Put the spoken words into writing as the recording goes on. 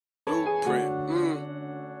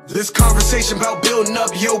This conversation about building up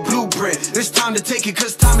your blueprint. It's time to take it,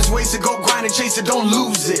 cause time is wasted. Go grind and chase it, don't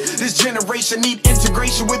lose it. This generation need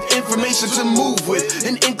integration with information to move with.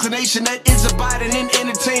 An inclination that is abiding in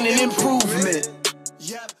entertaining improvement.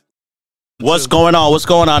 Yep. What's going on? What's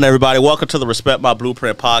going on, everybody? Welcome to the Respect My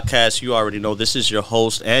Blueprint podcast. You already know this is your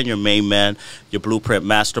host and your main man, your Blueprint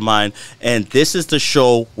Mastermind. And this is the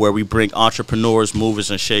show where we bring entrepreneurs, movers,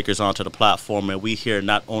 and shakers onto the platform. And we hear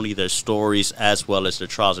not only their stories as well as their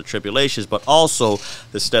trials and tribulations, but also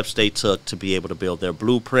the steps they took to be able to build their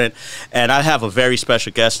blueprint. And I have a very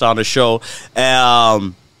special guest on the show.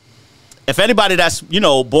 If anybody that's,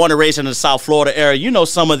 born and raised in the South Florida area, you know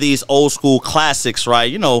some of these old school classics,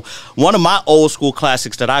 right? One of my old school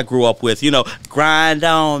classics that I grew up with, grind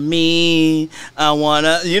on me, I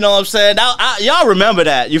wanna, you know what I'm saying? Y'all remember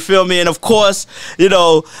that, you feel me? And of course,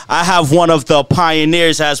 I have one of the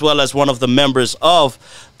pioneers as well as one of the members of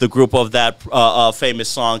the group of that famous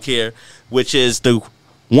song here, which is the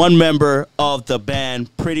one member of the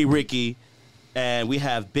band, Pretty Ricky. And we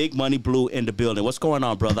have Big Money Blue in the building. What's going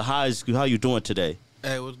on, brother? How you doing today?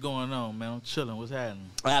 Hey, what's going on, man? I'm chilling. What's happening?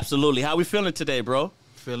 Absolutely. How we feeling today, bro?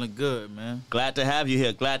 Feeling good, man. Glad to have you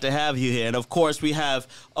here. Glad to have you here. And of course, we have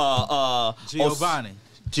Giovanni.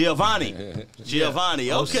 Giovanni. Okay.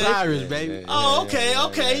 Osiris, baby. Oh, okay.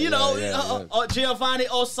 Giovanni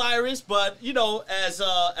Osiris. But as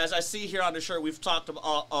I see here on the shirt, we've talked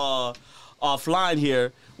about offline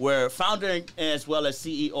here. We're founder as well as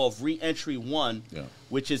CEO of Reentry One,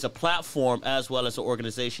 which is a platform as well as an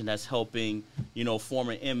organization that's helping,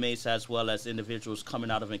 former inmates as well as individuals coming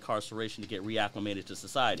out of incarceration to get reacclimated to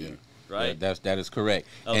society, right? That is correct.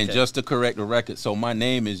 Okay. And just to correct the record, so my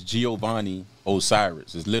name is Giovanni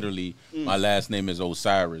Osiris. It's literally, my last name is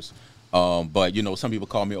Osiris. But, some people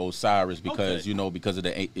call me Osiris because, because of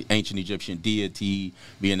the ancient Egyptian deity,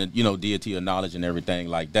 being a, deity of knowledge and everything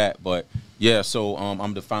like that. But, yeah, so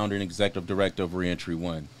I'm the founder and executive director of Reentry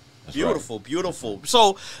One. That's beautiful, right. Beautiful.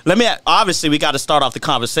 So obviously we got to start off the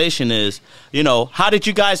conversation is, how did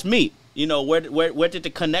you guys meet? Where did the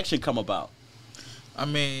connection come about? I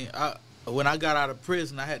mean, when I got out of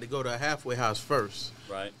prison, I had to go to a halfway house first.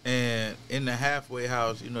 Right. And in the halfway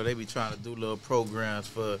house, they be trying to do little programs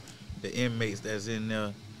for the inmates that's in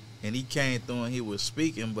there, and he came through and he was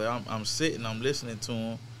speaking, but I'm sitting, I'm listening to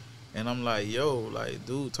him, and I'm like, yo,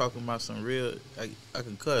 dude talking about some real, I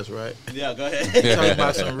can cuss, right? Yeah, go ahead. Talking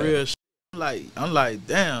about some real shit. I'm like,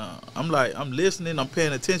 damn. I'm listening, I'm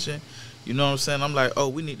paying attention. You know what I'm saying? I'm like, oh,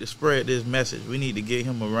 we need to spread this message. We need to get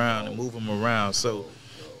him around and move him around. So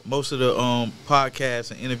most of the podcasts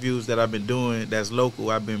and interviews that I've been doing that's local,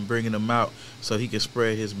 I've been bringing them out so he can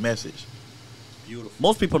spread his message. Beautiful.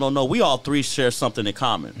 Most people don't know we all three share something in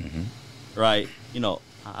common, right?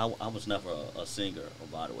 I was never a singer,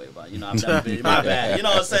 by the way, but I've never been. My bad. You know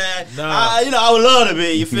what I'm saying? Nah. I would love to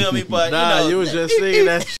be. You feel me? But you was just singing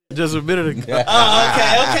that just a minute ago. Oh, okay.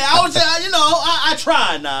 I was, I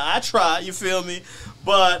tried. I tried. You feel me?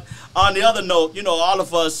 But on the other note, all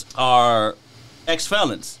of us are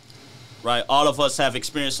ex-felons, right? All of us have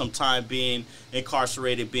experienced some time being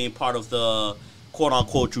incarcerated, being part of the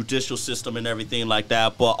quote-unquote judicial system and everything like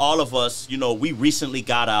that. But all of us, we recently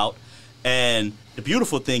got out. And the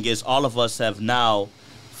beautiful thing is all of us have now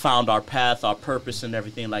found our path, our purpose, and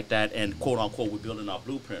everything like that. And quote-unquote, we're building our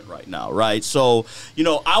blueprint right now, right? So,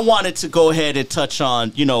 I wanted to go ahead and touch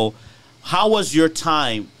on, how was your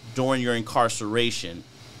time during your incarceration?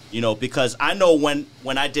 Because I know when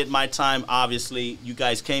I did my time, obviously, you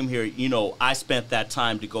guys came here, I spent that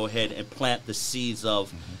time to go ahead and plant the seeds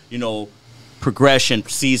of, progression,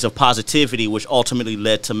 seeds of positivity, which ultimately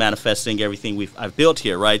led to manifesting everything I've built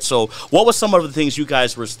here, right? So what were some of the things you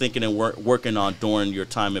guys were thinking and working on during your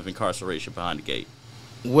time of incarceration behind the gate?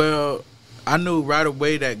 Well, I knew right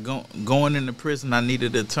away that going into prison, I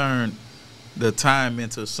needed to turn the time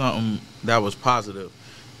into something that was positive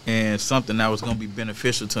and something that was going to be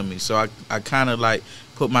beneficial to me. So I kind of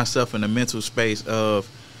put myself in a mental space of,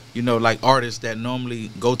 like artists that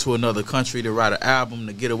normally go to another country to write an album,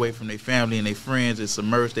 to get away from their family and their friends and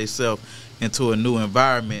submerge themselves into a new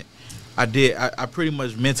environment. I pretty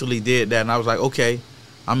much mentally did that, and I was like, okay,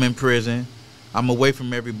 I'm in prison. I'm away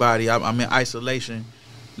from everybody. I'm in isolation.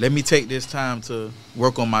 Let me take this time to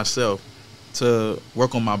work on myself, to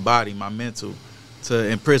work on my body, my mental.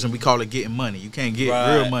 In prison, we call it getting money. You can't get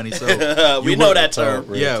real money. So we know that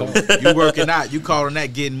term. Yeah, you working out. You calling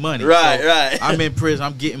that getting money. Right, so right. I'm in prison.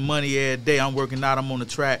 I'm getting money every day. I'm working out. I'm on the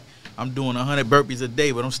track. I'm doing 100 burpees a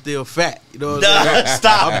day, but I'm still fat. You know what I'm saying?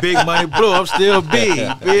 Stop. I'm Big Money Blue. I'm still big.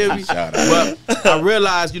 You feel me? But I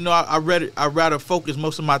realized, you know, I'd rather focus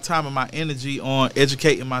most of my time and my energy on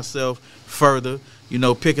educating myself further. You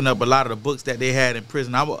know, picking up a lot of the books that they had in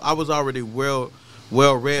prison. I was already well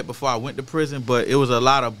read before I went to prison, but it was a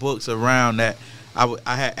lot of books around that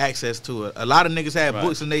I had access to it. A lot of niggas had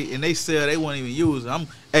books and they sell, they won't even use them.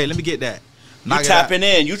 Hey, let me get that. You tapping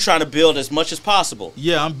in. You trying to build as much as possible.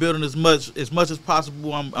 Yeah, I'm building as much as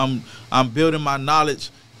possible. I'm building my knowledge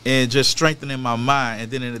and just strengthening my mind.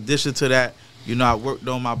 And then in addition to that, you know, I worked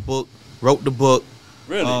on my book, wrote the book.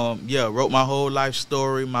 Really? Yeah, wrote my whole life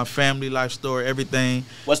story, my family life story, everything.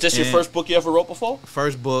 Was this your first book you ever wrote before?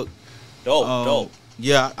 First book. Dope.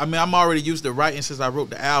 Yeah, I mean, I'm already used to writing since I wrote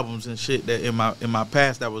the albums and shit that in my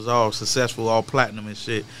past that was all successful, all platinum and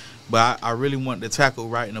shit. But I really wanted to tackle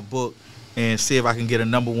writing a book and see if I can get a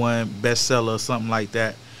 #1 bestseller or something like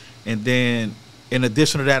that. And then in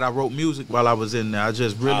addition to that, I wrote music while I was in there. I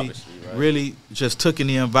just really just took in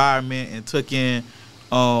the environment and took in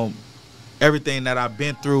everything that I've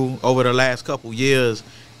been through over the last couple years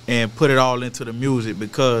and put it all into the music,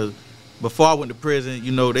 because before I went to prison,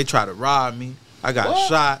 you know, they tried to rob me. I got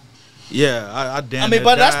shot. Yeah, I damn but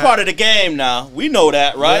died. that's part of the game now. We know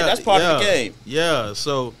that, right? Yeah, that's part of the game. Yeah,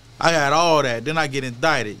 so I got all that. Then I get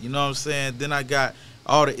indicted. You know what I'm saying? Then I got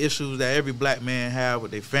all the issues that every black man have with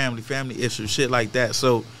their family issues, shit like that.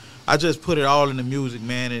 So I just put it all in the music,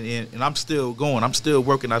 man, and I'm still going. I'm still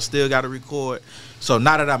working. I still got to record. So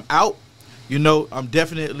now that I'm out, you know, I'm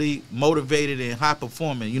definitely motivated and high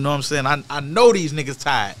performing. You know what I'm saying? I know these niggas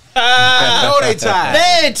tired. I know they tired.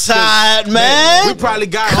 They tired, man. We probably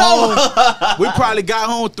got home. We probably got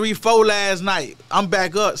home 3-4 last night. I'm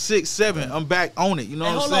back up 6-7. I'm back on it. You know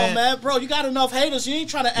what I'm saying? Hold on, man, bro. You got enough haters. You ain't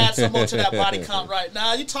trying to add some more to that body count right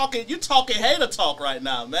now. You talking hater talk right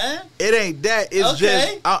now, man. It ain't that. It's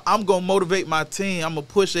just I'm gonna motivate my team. I'm gonna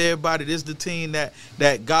push everybody. This is the team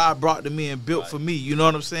that God brought to me and built for me. You know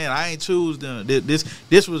what I'm saying? I ain't choose them.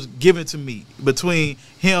 This was given to me between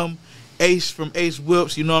him, Ace from Ace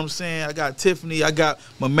Whips, you know what I'm saying? I got Tiffany, I got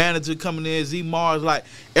my manager coming in, Z Mars. Like,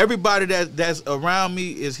 everybody that's around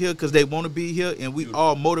me is here because they want to be here, and we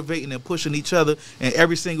all motivating and pushing each other. And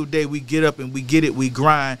every single day we get up and we get it, we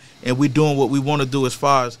grind, and we doing what we want to do as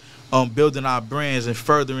far as building our brands and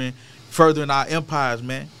furthering our empires,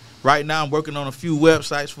 man. Right now I'm working on a few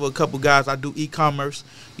websites for a couple guys. I do e-commerce.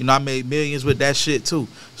 You know, I made millions with that shit too.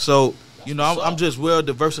 So, you know, I'm just well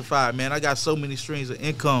diversified, man. I got so many streams of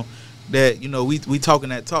income that, you know, we talking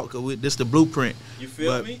that talk. This the blueprint. You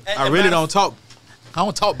feel me? I really don't talk. I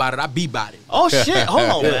don't talk about it. I be about it. Oh shit! Hold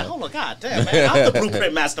on, man. Hold on, god damn, man. I'm the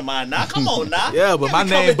blueprint mastermind now. Come on now. Yeah, but my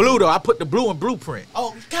name Blue though. I put the blue in blueprint.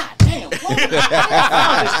 Oh god damn, bro.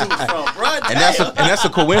 And that's a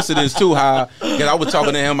coincidence too. How, cause I was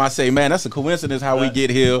talking to him, I say, man, that's a coincidence how we get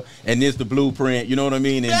here, and this the blueprint. You know what I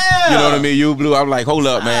mean? And you know what I mean? You Blue. I'm like, hold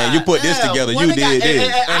up, man. You put this together. You did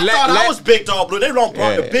this. I thought I was Big Dog Blue. They don't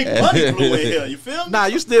brought the Big Money Blue in here. You feel me? Nah,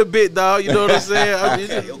 you still Big Dog. You know what I'm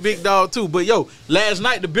saying? Big Dog too. But yo, last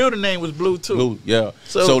night the building name was Blue too. Blue, yeah.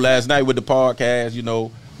 So last night with the podcast, you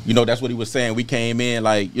know that's what he was saying. We came in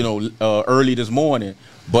like, early this morning,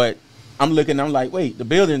 but I'm like, wait, the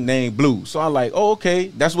building name Blue. So I'm like, oh, okay,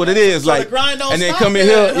 that's what it is. So like, the grind don't and then stop come in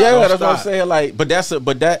there. here, Don't that's stop. what I'm saying. Like, but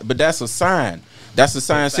that's a sign. That's a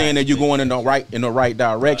sign saying that you're going in the right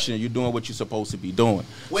direction. You're doing what you're supposed to be doing.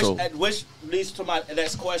 Which leads to my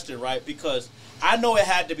next question, right? Because I know it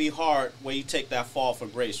had to be hard when you take that fall from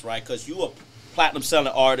grace, right? Because you a platinum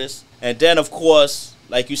selling artist, and then of course,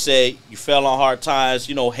 like you say, you fell on hard times.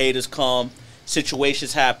 You know, haters come,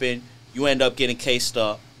 situations happen. You end up getting cased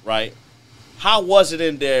up, right? How was it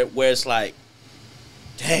in there where it's like,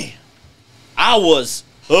 damn, I was,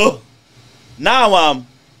 now I'm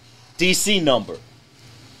DC number.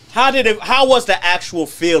 How was the actual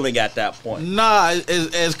feeling at that point? Nah,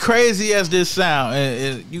 as crazy as this sound,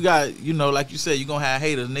 and you got, like you said, you're gonna have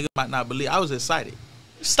haters. Niggas might not believe. I was excited.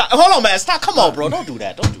 Stop. Hold on, man. Stop. Come on, bro. Don't do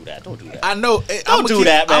that. Don't do that. I know. Don't do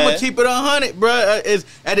that, man. I'm gonna keep it 100, bro. It's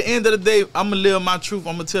at the end of the day, I'm gonna live my truth.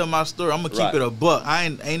 I'm gonna tell my story. I'm gonna keep it a buck. I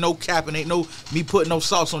ain't no capping. Ain't no me putting no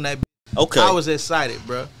sauce on that. Okay. I was excited,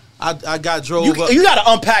 bro. I got drove up. You got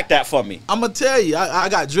to unpack that for me. I'm gonna tell you. I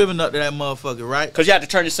got driven up to that motherfucker, right? Because you had to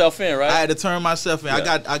turn yourself in, right? I had to turn myself in.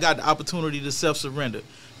 Yeah. I got the opportunity to self-surrender.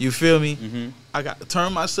 You feel me? Mm-hmm. I got to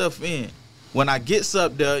turn myself in. When I gets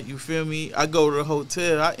up there, you feel me? I go to the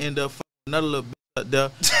hotel. I end up another little bitch up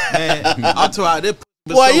there. Man, I'm talking this.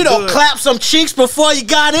 Boy, you don't clap some cheeks before you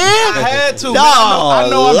got in? I had to. Man. I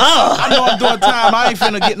know I'm doing time. I ain't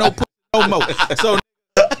finna get no pussy no more. So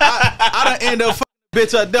I done end up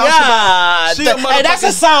bitch up. Yeah, hey, that's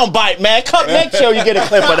a sound bite, man. Make sure you get a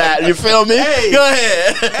clip of that. You feel me? Hey, go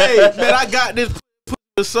ahead. Hey, man, I got this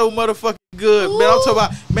so motherfucking good, man. I'm talking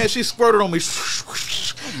about, man. She squirted on me.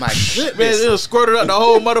 Oh my goodness, man, it was squirted up the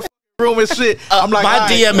whole motherfucking room and shit. I'm like, my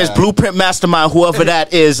DM is Blueprint Mastermind, whoever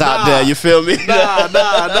that is out there. You feel me? Nah,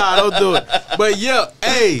 don't do it. But yeah,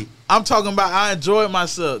 hey, I'm talking about I enjoyed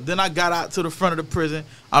myself. Then I got out to the front of the prison.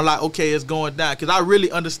 I'm like, okay, it's going down. Because I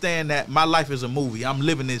really understand that my life is a movie. I'm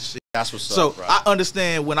living this shit. That's what's up, bro. I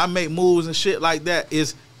understand when I make moves and shit like that,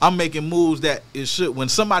 I'm making moves that is shit. When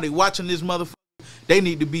somebody watching this motherfucker, they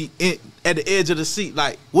need to be at the edge of the seat.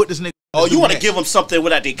 Like, what this nigga Oh, you want to give them something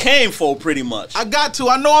that they came for, pretty much. I got to.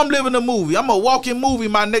 I know I'm living a movie. I'm a walking movie,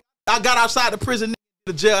 my nigga. I got outside the prison,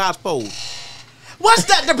 the jailhouse pose. What's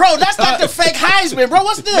that, bro? That's not the fake Heisman, bro.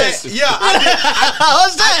 What's this? Man, yeah,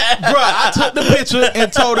 what's that? Bro, I took the picture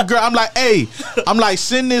and told the girl, I'm like, hey,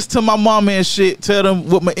 send this to my mama and shit. Tell them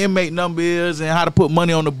what my inmate number is and how to put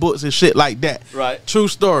money on the books and shit like that. Right. True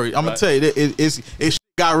story. I'm gonna tell you, it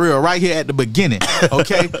got real right here at the beginning.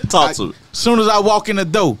 Okay. Talk to me. As soon as I walk in the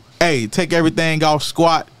door, hey, take everything off,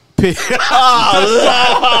 squat. Cough.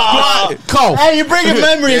 Hey, you bringing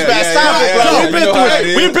memories back. Stop it,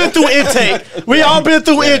 bro. We've been through intake. We all been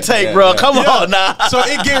through intake, bro. Come on now. So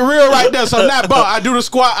it get real right there. So now, I do the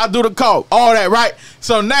squat, I do the cough, all that, right?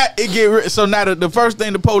 So now it get real. So now the first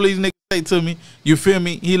thing the police nigga say to me, you feel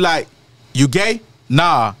me? He like, you gay?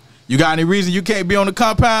 Nah. You got any reason you can't be on the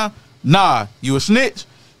compound? Nah. You a snitch?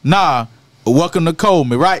 Nah. Welcome to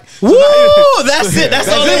Coleman, right? So woo! That's it. That's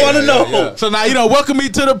all they want to know. Yeah. So now, welcome me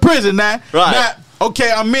to the prison now. Right. Now,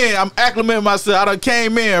 okay, I'm in. I'm acclimating myself. I done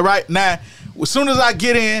came in, right? Now, as soon as I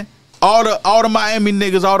get in, all the Miami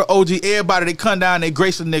niggas, all the OG, everybody, they come down, they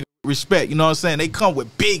grace a nigga respect. You know what I'm saying? They come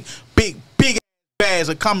with big bags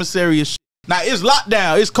of commissary and shit. Now, it's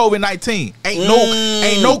lockdown. It's COVID-19.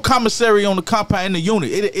 Ain't no commissary on the compound in the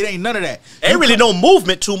unit. It ain't none of that. Ain't really no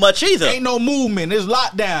movement too much either. Ain't no movement. It's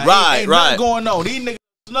lockdown. Ain't nothing going on. These niggas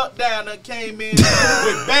snuck down and came in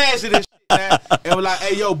with bags of this shit, man. And was like,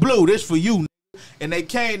 hey, yo, Blue, this for you, nigga. And they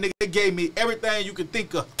came, nigga, they gave me everything you could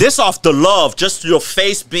think of. This off the love, just your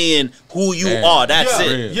face being who you are. That's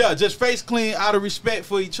it. Yeah, just face clean, out of respect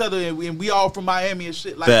for each other, and we all from Miami and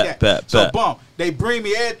shit like that. So, boom, they bring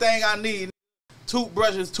me everything I need.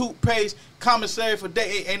 Toothbrushes, toothpaste, commissary for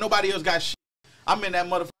day. Ain't nobody else got shit. I'm in that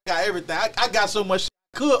motherfucker, got everything. I got so much shit,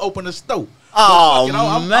 I could open a store.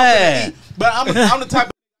 Oh, man. But I'm the type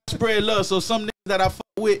of spread love, so some niggas that I fuck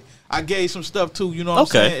with, I gave some stuff to, you know what I'm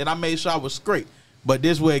saying? And I made sure I was straight. But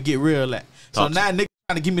this where it get real at. So now niggas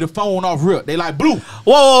trying to give me the phone off rip. They like, Blue.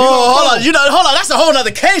 Whoa, hold on. Hold on. That's a whole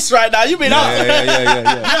other case right now. You been off.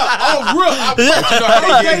 Yeah, off rip.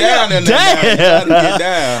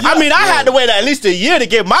 Damn. I mean, I had to wait at least a year to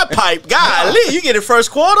get my pipe. Golly, you get it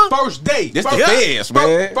first quarter? First day. This the best,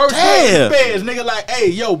 man. First day, best. Nigga like, hey,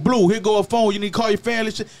 yo, Blue, here go a phone. You need to call your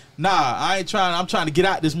family. Shit. Nah, I ain't trying. I'm trying to get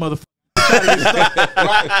out this motherfucker.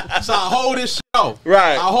 Right? So I hold this shit off.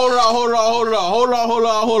 Right. I hold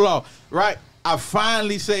it on. Right? I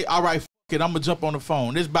finally say, all right, fuck it, I'm going to jump on the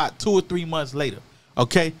phone. This about 2 or 3 months later.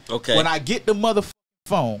 Okay? When I get the motherfucking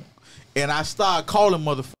phone and I start calling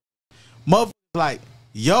motherfuckers like,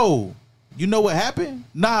 yo, you know what happened?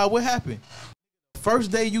 Nah, what happened?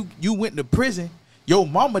 First day you went to prison, your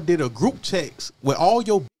mama did a group text with all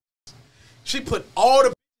your bitches. She put all the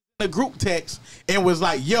in the group text and was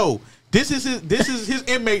like, yo, this is his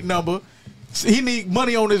inmate number. He need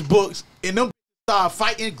money on his books. And them start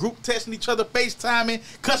fighting, group testing each other, FaceTiming,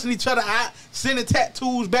 cussing each other out, sending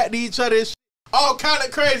tattoos back to each other, and shit. All kind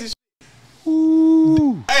of crazy shit.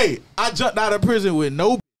 Ooh. Hey, I jumped out of prison with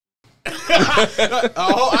no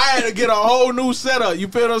I had to get a whole new setup. You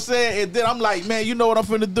feel what I'm saying? And then I'm like, man, you know what I'm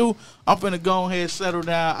finna do? I'm finna go ahead and settle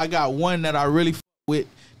down. I got one that I really fuck with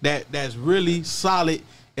that's really solid.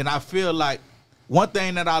 And I feel like one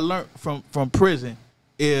thing that I learned from prison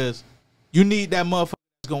is you need that motherfucker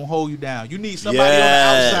that's gonna hold you down. You need somebody on the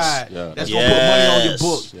outside that's gonna put money on your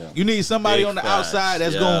books. You need somebody on the outside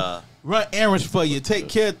that's gonna run errands for you, take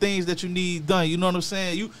care of things that you need done. You know what I'm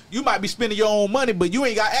saying? You might be spending your own money, but you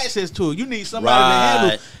ain't got access to it. You need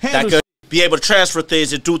somebody to handle that could be able to transfer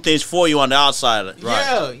things and do things for you on the outside.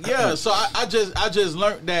 Yeah. So I just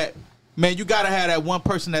learned that, man, you gotta have that one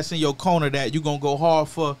person that's in your corner that you gonna go hard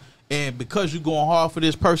for. And because you going hard for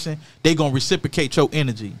this person, they gonna reciprocate your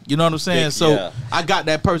energy. You know what I'm saying? So I got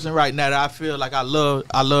that person right now that I feel like I love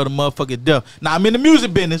the motherfucking death. Now I'm in the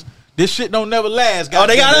music business. This shit don't never last. Oh,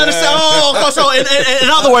 they gotta understand. So in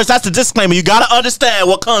other words, that's the disclaimer. You gotta understand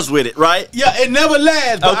what comes with it, right? Yeah, it never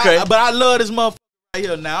lasts. But I love this motherfucker right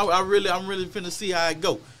here now. I'm really finna see how it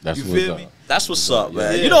go. That's you what's feel up. me? That's what's up,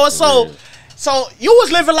 man. Yeah, you know what? for real. So you was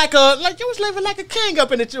living like a king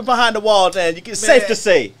up in the behind the walls, and you can safe to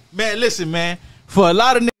say. Man, listen, man. For a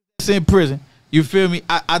lot of niggas that's in prison, you feel me?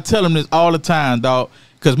 I tell them this all the time, dog.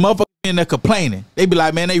 Cause motherfuckers in there complaining. They be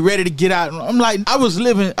like, man, they ready to get out. I'm like, I was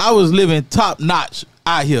living top notch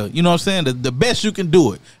out here. You know what I'm saying? The best you can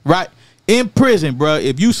do it, right? In prison, bro.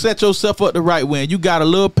 If you set yourself up the right way and you got a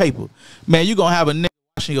little paper, man, you gonna have a nigga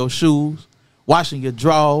washing your shoes, washing your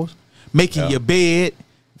drawers, making your bed.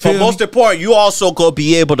 But most important, you also gonna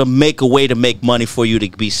be able to make a way to make money for you to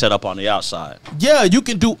be set up on the outside. Yeah, you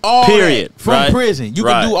can do all that from prison. You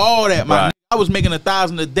can do all that, man. I was making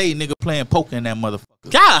 $1,000 a day, nigga, playing poker in that motherfucker.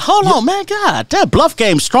 God, hold on, man. God, that bluff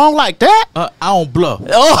game strong like that? I don't bluff.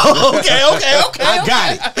 Oh, okay. I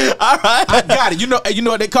got it. All right, I got it. You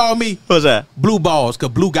know what they call me? What's that? Blue balls, cause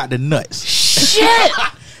Blue got the nuts. Shit.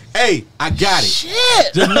 Hey, I got it.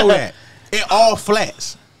 Shit. Just know that. In all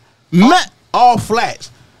flats. Man. All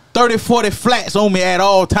flats. 30, 40 flats on me at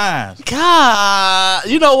all times. God,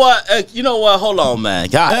 you know what? Hold on, man.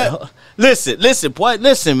 God, listen, boy.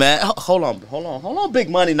 Listen, man. Hold on. Big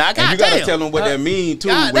money now. And you gotta tell them what that mean too.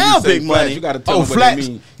 God when you damn, say big flats, money. You gotta tell them what flats.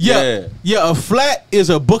 that mean. Yeah. A flat is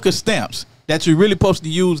a book of stamps that you're really supposed to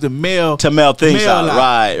use to mail things out.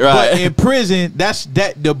 Right. But in prison,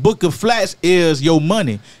 the book of flats is your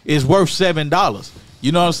money is worth $7.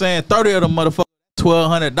 You know what I'm saying? 30 of them motherfuckers.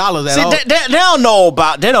 $1,200 at all. They don't know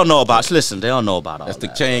about. They don't know about. Listen, they don't know about all That's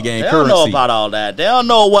that. the chain gang They currency. don't know about all that. They don't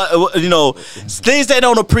know what things they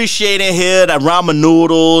don't appreciate in here. The ramen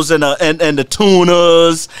noodles and the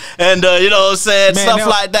tunas and you know what I'm saying, Man, stuff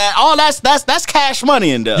like that. All that's cash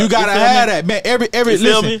money in there. You gotta have that, man. Every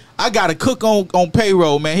feel listen. me? I got a cook on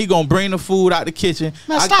payroll, man. He gonna bring the food out the kitchen.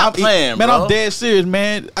 Man, stop playing, man. bro. I'm dead serious,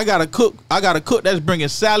 man. I got a cook that's bringing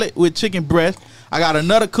salad with chicken breast. I got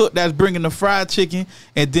another cook that's bringing the fried chicken,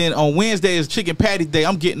 and then on Wednesday is chicken patty day.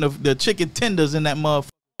 I'm getting the chicken tenders in that motherfucker.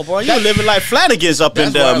 Boy, you living like Flanagan's up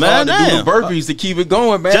in there, man. To do the burpees to keep it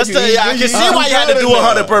going, man. I can see why you had to do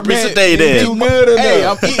 100 burpees a day then. Hey,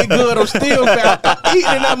 I'm eating good. I'm still fat. I'm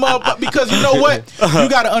eating in that motherfucker because you know what? You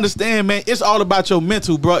got to understand, man. It's all about your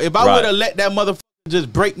mental, bro. If I would have let that motherfucker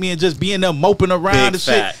just break me and just be in there moping around and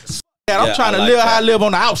shit. I'm trying to live how I live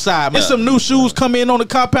on the outside. Man, some new shoes come in on the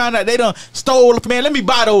compound that they done stole. Man, let me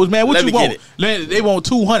buy those, man. What you want? They want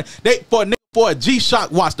 200. For a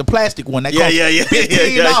G-Shock watch, the plastic one. That cost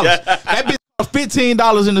 $15. That bitch cost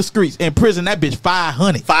 $15 in the streets. In prison, that bitch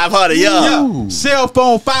 $500. $500, Cell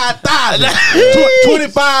phone $5,000.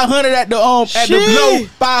 $2,500 at the blow.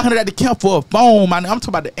 $500 at the camp for a phone. I'm talking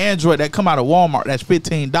about the Android that come out of Walmart. That's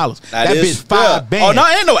 $15. That bitch $5 bands. Oh no,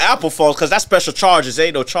 ain't no Apple phones because that's special charges.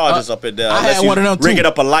 Ain't no charges up in there. I had one of them too. Ring it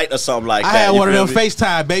up a light or something like that. I had one of them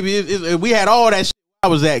FaceTime, baby. We had all that shit. I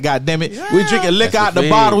was at, goddamn it. We drinking liquor out the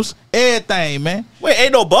bottles, everything, man. Wait,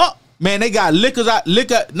 ain't no buck? Man, they got liquor.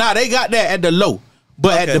 Nah, they got that at the low.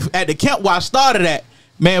 But at the camp where I started at,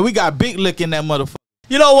 man, we got big liquor in that motherfucker.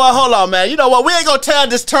 You know what? Hold on, man. You know what? We ain't gonna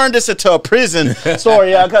turn this into a prison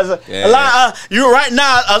story, because a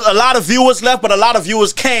lot of viewers left, but a lot of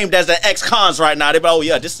viewers came as the ex-cons right now. They be like, oh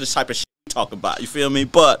yeah, this is the type of shit we talking about. You feel me?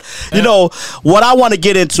 But you know what I want to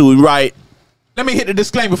get into, right? Let me hit the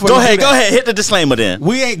disclaimer before Go ahead, hit the disclaimer then.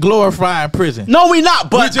 We ain't glorifying prison. No, we not,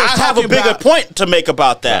 but I have a bigger point to make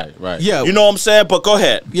about that. Right. Yeah. You know what I'm saying? But go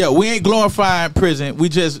ahead. Yeah, we ain't glorifying prison. We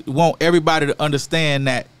just want everybody to understand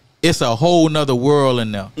that it's a whole nother world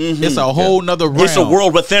in there. It's a whole nother realm. It's a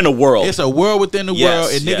world within a world. It's a world within the world,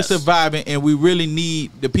 and niggas yes. surviving, and we really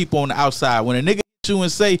need the people on the outside. When a nigga hit you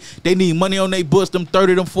and say they need money on their books, them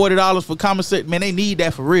 $30, them $40 for common sense, man, they need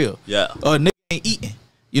that for real. Yeah. Nigga ain't eating.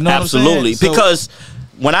 You know Absolutely. what I'm saying? Because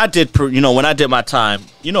when I did my time,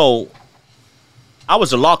 I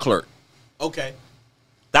was a law clerk. Okay.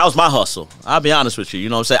 That was my hustle. I'll be honest with you. You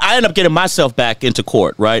know what I'm saying? I ended up getting myself back into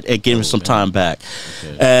court, right? And getting some time back.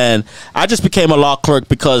 Okay. And I just became a law clerk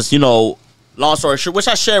because, long story short, which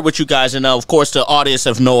I shared with you guys, and of course the audience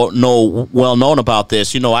have well known about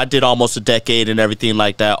this. I did almost a decade and everything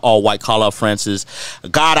like that, all white collar offenses.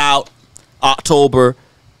 Got out October.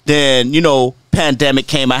 Then, pandemic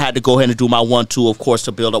came. I had to go ahead and do my 1-2, of course,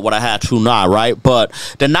 to build up what I had to now, right? But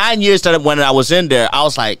the 9 years when I was in there, I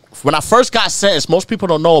was like, when I first got sentenced, most people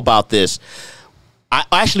don't know about this. I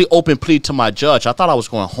actually open plea to my judge. I thought I was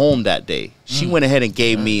going home that day. She went ahead and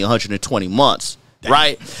gave me 120 months,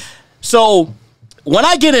 right? So when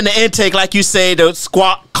I get in the intake, like you say, the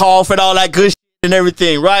squat cough and all that good shit and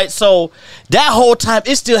everything, right? So that whole time,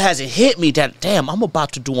 it still hasn't hit me that, damn, I'm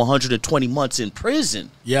about to do 120 months in prison.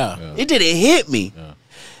 Yeah. It didn't hit me. Yeah.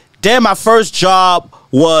 Then my first job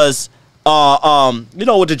was you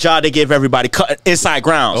know, with the job they give everybody, inside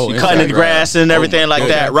grounds, you cutting the grass and everything like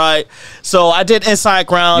that, right? So I did inside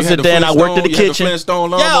grounds, and then I worked in the kitchen.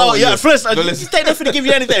 Flintstone. You think they're finna give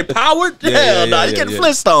you anything powered? Hell no, you getting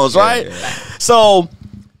Flintstones, right? So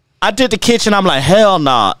I did the kitchen. I'm like, hell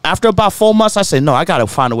nah. After about 4 months, I said, no, I gotta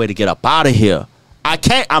find a way to get up out of here.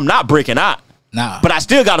 I'm not breaking out. Nah. But I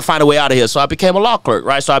still gotta find a way out of here. So I became a law clerk,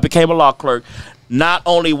 right? So I became a law clerk. Not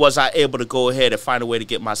only was I able to go ahead and find a way to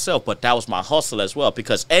get myself, but that was my hustle as well.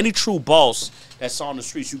 Because any true boss that's on the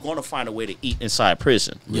streets, you're gonna find a way to eat inside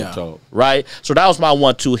prison. Yeah. Right? So that was my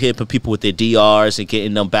 1-2 hit for people with their DRs and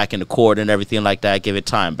getting them back in the court and everything like that, give it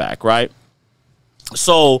time back, right?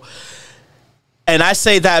 So, and I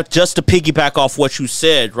say that just to piggyback off what you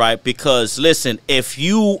said, right? Because, listen, if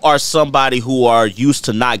you are somebody who are used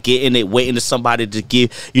to not getting it, waiting to somebody to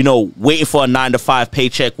give, you know, waiting for a 9-to-5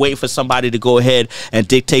 paycheck, waiting for somebody to go ahead and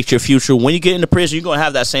dictate your future, when you get into prison, you're going to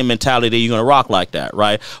have that same mentality. You're going to rock like that,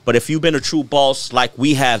 right? But if you've been a true boss like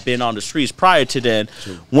we have been on the streets prior to then,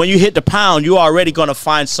 when you hit the pound, you're already going to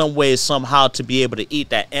find some way, somehow to be able to eat.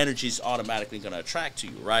 That energy is automatically going to attract to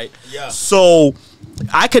you, right? Yeah. So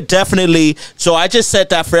I could definitely, so I just said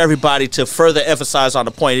that for everybody to further emphasize on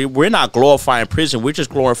the point. We're not glorifying prison. We're just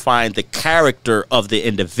glorifying the character of the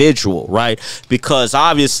individual, right? Because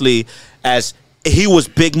obviously, as he was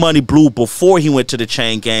Big Money Blue before he went to the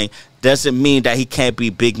chain gang, doesn't mean that he can't be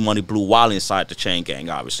Big Money Blue while inside the chain gang,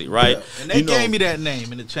 obviously, right? Yeah. And they gave me that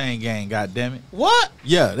name in the chain gang, goddammit. What?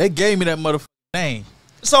 Yeah, they gave me that motherfucking name.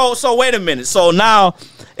 So wait a minute. So now,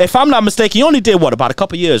 if I'm not mistaken, you only did what, about a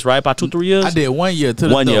couple years, right? About 2-3 years? I did 1 year.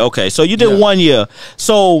 1 year. Okay. So you did 1 year.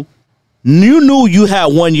 So you knew you had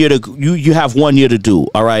 1 year to you have 1 year to do.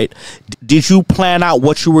 All right. Did you plan out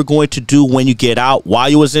what you were going to do when you get out while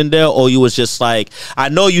you was in there, or you was just like, I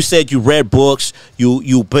know you said you read books,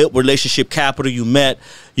 you built relationship capital, you met,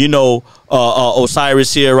 you know,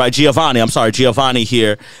 Osiris here, right? Giovanni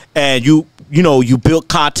here, and you built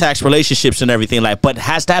contacts, relationships, and everything like. But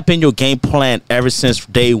has that been your game plan ever since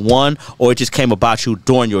day one, or it just came about you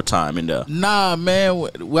during your time in there? Nah, man.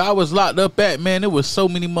 Where I was locked up at, man, there was so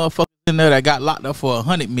many motherfuckers in there that got locked up for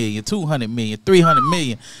 100 million, 200 million, 300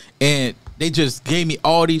 million, and they just gave me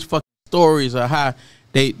all these fucking stories of how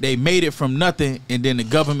they made it from nothing, and then the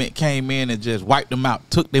government came in and just wiped them out,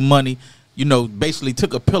 took their money. You know, basically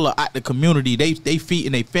took a pillar out the community. They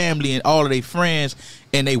feeding their family and all of their friends,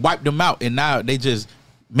 and they wiped them out. And now they just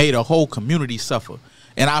made a whole community suffer.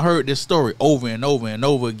 And I heard this story over and over and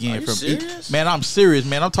over again. Are you serious? Man, I'm serious,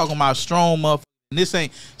 man. I'm talking about strong motherfuckers. And this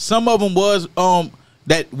ain't, some of them was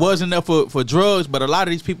that wasn't there for drugs, but a lot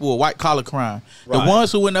of these people were white collar crime. Right. The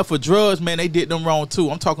ones who went there for drugs, man, they did them wrong too.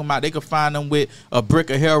 I'm talking about they could find them with a brick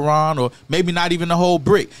of heroin, or maybe not even the whole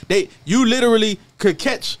brick. You literally could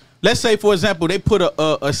catch. Let's say, for example, they put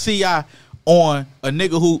a CI on a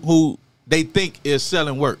nigga who they think is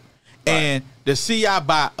selling work. Right. And the CI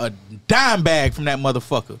buy a dime bag from that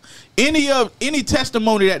motherfucker. Any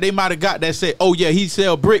testimony that they might have got that said, oh yeah, he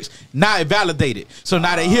sell bricks, now it validated. So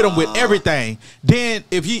now they hit him with everything. Then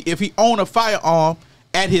if he own a firearm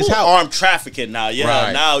at his house, armed trafficking now,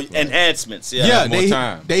 now enhancements, they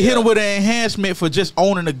hit him with an enhancement for just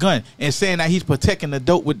owning a gun and saying that he's protecting the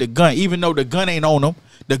dope with the gun, even though the gun ain't on him.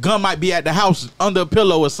 The gun might be at the house under a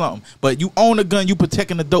pillow or something, but you own a gun, you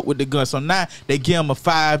protecting the dope with the gun. So now they give him a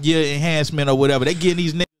 5-year enhancement or whatever. They give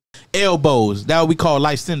these niggas elbows. That what we call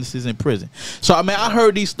life sentences in prison. So I mean, I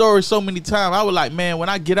heard these stories so many times. I was like, man, when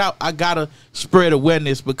I get out, I gotta spread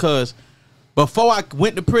awareness, because before I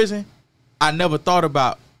went to prison, I never thought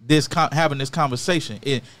about this having this conversation.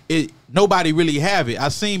 Nobody really have it. I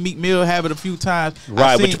seen Meek Mill have it a few times.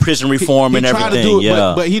 Right, with the prison reform and everything.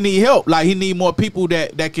 But he need help. Like, he need more people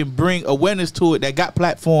that can bring awareness to it, that got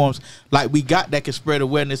platforms like we got, that can spread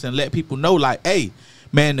awareness and let people know, like, hey,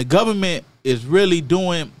 man, the government is really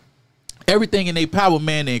doing everything in their power,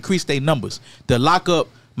 man, to increase their numbers, to lock up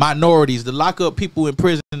minorities, to lock up people in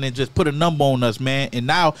prison and just put a number on us, man. And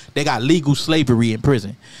now they got legal slavery in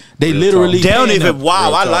prison. They literally they don't even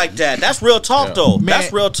I like that. That's real talk though. Man,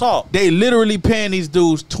 that's real talk. They literally paying these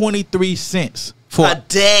dudes 23 cents for a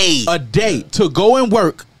day to go and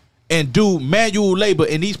work and do manual labor,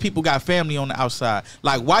 and these people got family on the outside.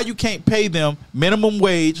 Like, why you can't pay them minimum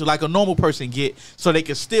wage like a normal person get, so they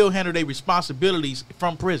can still handle their responsibilities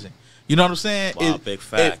from prison? You know what I'm saying? Wow, big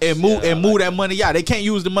facts. And move that money out. They can't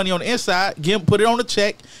use the money on the inside. Put it on the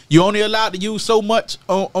check. You're only allowed to use so much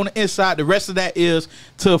on the inside. The rest of that is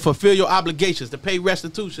to fulfill your obligations, to pay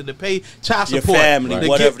restitution, to pay child support, your family,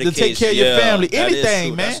 whatever the case. To take care of your family,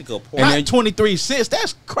 anything, man. That's a good point. Not 23 cents.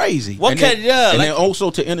 That's crazy. And then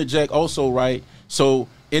also to interject, also, right? So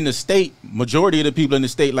in the state, majority of the people in the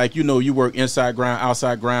state, like, you know, you work inside ground,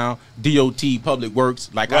 outside ground, DOT, public works,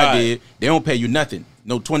 like I did, they don't pay you nothing.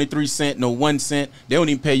 No 23 cent, no 1 cent. They don't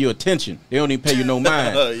even pay you attention. They don't even pay you no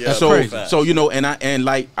mind. Yeah, so you know, and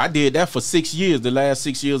like I did that for 6 years, the last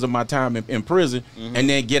 6 years of my time in prison, and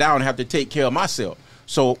then get out and have to take care of myself.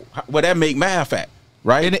 So well, that make math at,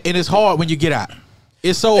 right? And it's hard when you get out.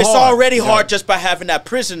 It's so hard. It's already hard just by having that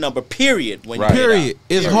prison number, period. When you get out.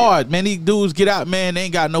 It's hard, man. These dudes get out, man, they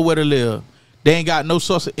ain't got nowhere to live. They ain't got no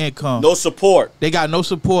source of income. No support. They got no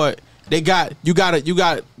support. They got you got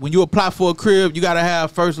when you apply for a crib, you gotta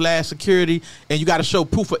have first last security, and you gotta show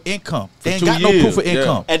proof of income. They ain't got no proof of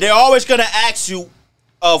income. And they're always gonna ask you,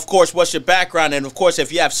 of course, what's your background, and of course,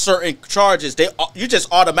 if you have certain charges, you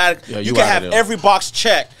just automatically you can have every box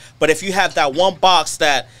checked. But if you have that one box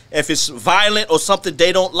that if it's violent or something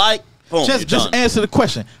they don't like, boom, just answer the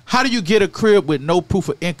question. How do you get a crib with no proof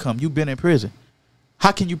of income? You've been in prison.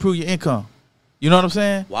 How can you prove your income? You know what I'm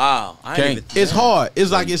saying? Wow, it's hard. It's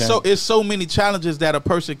like it's so many challenges that a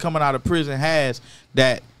person coming out of prison has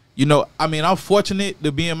that, you know, I mean, I'm fortunate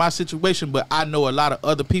to be in my situation, but I know a lot of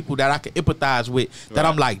other people that I can empathize with that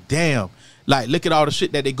I'm like, damn, like look at all the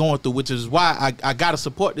shit that they're going through, which is why I gotta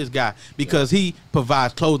support this guy because he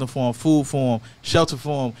provides clothing for him, food for him, shelter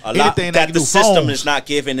for him, anything that the system is not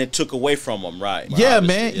giving and took away from him, right? Yeah,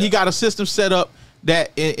 man, he got a system set up that,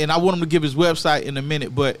 and I want him to give his website in a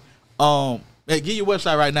minute, but hey, give your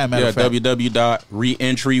website right now, man. Yeah,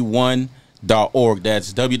 www.reentry1.org.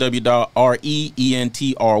 That's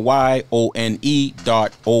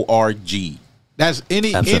www.reentry.org. That's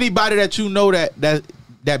anybody that you know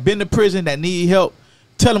that been to prison that need help.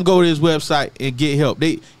 Tell them go to his website and get help.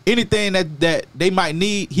 Anything that they might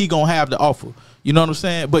need, he gonna have to offer. You know what I'm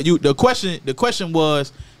saying? But the question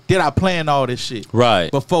was, did I plan all this shit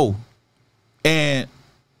before? And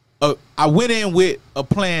I went in with a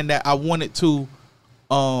plan that I wanted to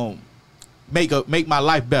make my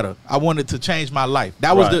life better. I wanted to change my life.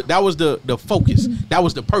 That was the focus. That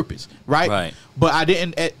was the purpose, right? But I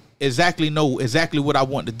didn't exactly know what I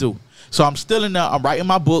wanted to do. So I'm still in there. I'm writing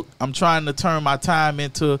my book. I'm trying to turn my time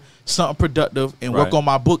into something productive and work on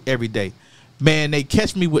my book every day. Man, they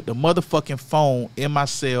catch me with the motherfucking phone in my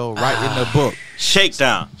cell right in the book.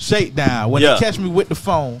 Shakedown. When they catch me with the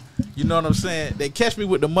phone, you know what I'm saying? They catch me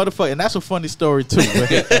with the motherfucker, and that's a funny story too. You feel me?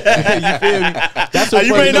 That's a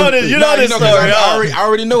you may know this. You know this story. I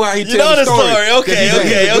already know how he tells the story. Okay.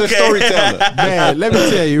 Storyteller. Man, let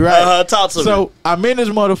me tell you, right? Talk to me. So I'm in this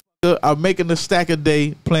motherfucker. I'm making a stack a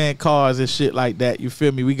day, playing cards and shit like that. You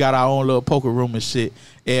feel me? We got our own little poker room and shit.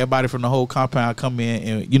 Everybody from the whole compound come in,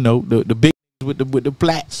 and you know the big with the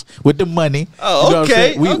plats, with the money. Oh, you know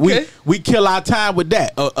okay. We kill our time with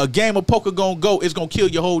that. A game of poker it's gonna kill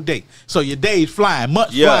your whole day. So your day's flying,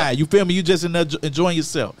 months flying. You feel me? You just enjoying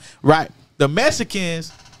yourself, right? The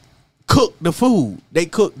Mexicans cook the food. They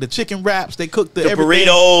cook the chicken wraps. They cook the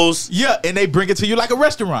burritos. Yeah, and they bring it to you like a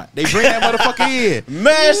restaurant. They bring that motherfucker in.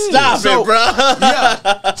 Man, stop it, bro.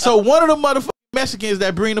 Yeah. So one of the motherfucking Mexicans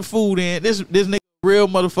that bring the food in, this nigga real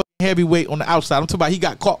motherfucking heavyweight on the outside. I'm talking about he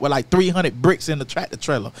got caught with like 300 bricks in the tractor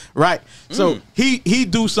trailer, right? So he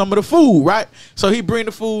do some of the food, right? So he bring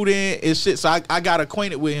the food in and shit. So I got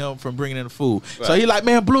acquainted with him from bringing in the food. Right. So he like,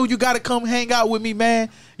 man, Blue, you got to come hang out with me,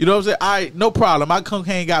 man. You know what I'm saying? All right, no problem. I come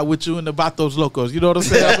hang out with you in the Vatos Locos. You know what I'm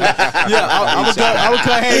saying? I would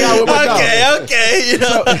come hang out with my dog. Okay. You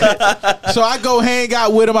know? So I go hang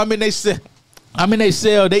out with him. I'm in their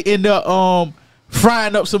cell. They end up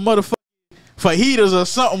frying up some motherfucking fajitas or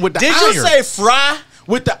something with the iron. Did you say fry?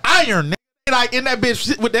 With the iron. Like in that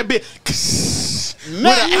bitch with that bitch. With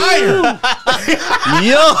the iron.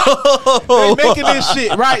 Yo. They making this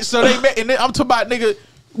shit, right? So I'm talking about, nigga,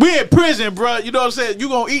 we in prison, bro. You know what I'm saying? You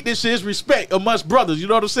gonna eat this shit. It's respect amongst brothers. You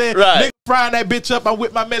know what I'm saying? Right. Nigga frying that bitch up. I'm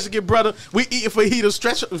with my Mexican brother. We eating fajitas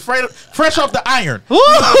fresh off the iron. Woo!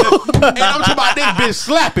 And I'm talking about this bitch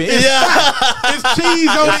slapping. It's cheese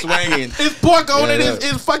on it. Swinging. It's pork on it.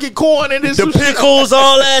 It's fucking corn and it's the pickles,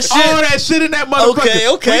 all that shit. All that shit in that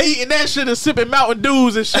motherfucker. Okay. We eating that shit and sipping Mountain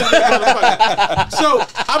Dews and shit in that motherfucker. So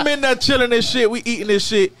I'm in there chilling this shit. We eating this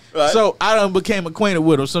shit. Right. So I done became acquainted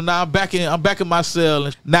with him. So now I'm back in my cell.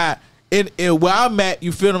 And now in where I'm at,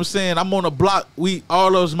 you feel what I'm saying? I'm on a block.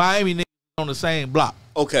 All those Miami niggas on the same block.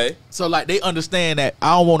 Okay. So like they understand that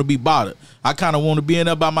I don't want to be bothered. I kind of want to be in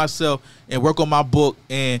there by myself and work on my book.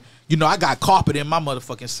 And you know, I got carpet in my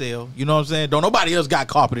motherfucking cell. You know what I'm saying? Don't nobody else got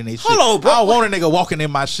carpet in their shit. Hold on, bro. I don't want a nigga walking in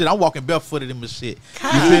my shit. I'm walking barefooted in my shit.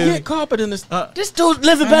 How you get carpet in this? This dude's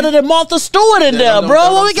living better than Martha Stewart in there, no, bro.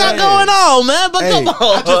 no, What we got going on, man? But Hey, come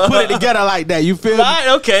on. I just put it together like that. You feel Right,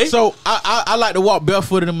 me? okay. So I like to walk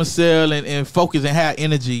barefooted in my cell and focus and have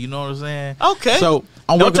energy. You know what I'm saying? Okay. So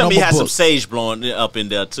I'm Don't working tell on me you my had some book. sage blowing up in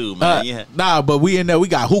there too, man. Yeah. Nah, but we in there. We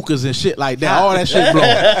got hookahs and shit like that. All that shit blowing.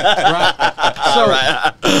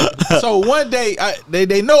 Right. So one day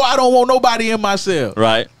they know I don't want nobody in my cell.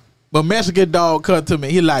 Right. But Mexican dog come to me.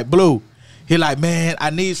 He like, Blue. He like, man, I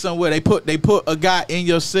need somewhere. They put a guy in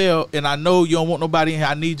your cell, and I know you don't want nobody in here.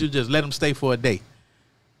 I need you to just let him stay for a day.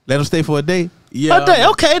 Let him stay for a day. Yeah, A day.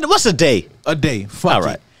 Okay. What's a day? a day. Fuck All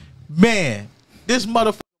right. it. Man, this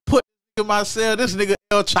motherfucker put in my cell. This nigga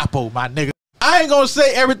El Chapo, my nigga. I ain't gonna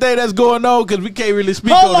say everything that's going on because we can't really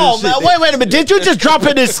speak Hold on on, this man. shit. Wait a minute. Did you just drop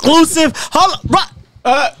an exclusive? Hold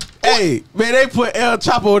on. Hey, man, they put El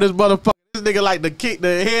Chapo in this motherfucker. This nigga like to kick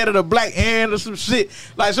the head of the black hand or some shit.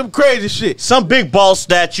 Like some crazy shit. Some big boss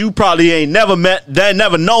that you probably ain't never met, that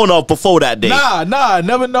never known of before that day. Nah,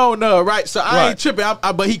 never known, right? So I Right. ain't tripping,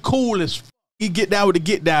 but he cool as he get down with the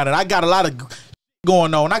get down, and I got a lot of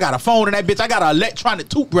going on. I got a phone in that bitch. I got an electronic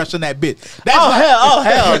toothbrush in that bitch. That's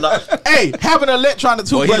Hell no. Hey, having an electronic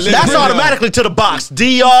toothbrush. he That's Yeah. automatically to the box.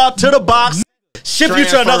 DR to the box. Ship you to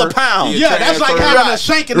Transfer. another pound. Yeah, that's like Transfer. having a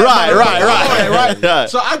shank in that Right, motherfucker. right. right.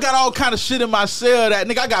 So I got all kind of shit in my cell. That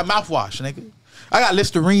nigga, I got mouthwash, nigga. I got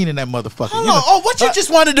Listerine in that motherfucker. Hold You on. know? Oh, what you just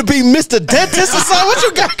wanted to be Mr. Dentist or something? What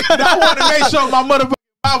you got? I want to make sure my motherfucking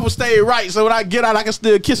mouth will stay right, so when I get out, I can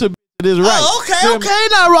still kiss a bitch that is right. Oh, Feel okay, me? okay.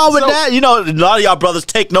 Not wrong with So- that. You know, a lot of y'all brothers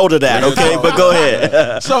take note of that, okay? But go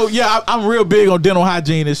ahead. So yeah, I'm real big on dental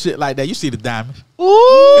hygiene and shit like that. You see the diamonds.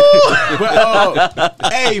 Ooh. But,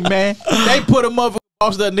 hey man, they put a motherfucker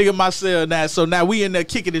off that nigga in my cell now. So now we in there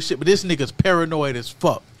kicking this shit, but this nigga's paranoid as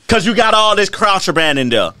fuck. Because you got all this contraband in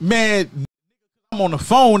there. Man, I'm on the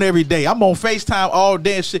phone every day. I'm on FaceTime all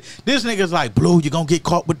day and shit. This nigga's like, Blue, you gonna get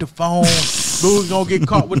caught with the phone. Blue, you gonna get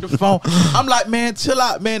caught with the phone. I'm like, man, chill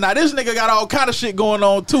out, man. Now this nigga got all kind of shit going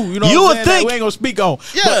on too. You know You what would I'm saying? think- That we ain't gonna speak on.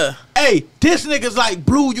 Yeah. But, hey, this nigga's like,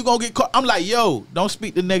 Blue, you gonna get caught. I'm like, yo, don't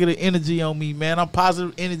speak the negative energy on me, man. I'm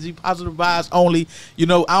positive energy, positive vibes only. You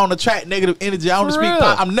know, I don't attract negative energy. I don't For speak. real.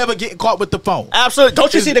 I'm never getting caught with the phone. Absolutely.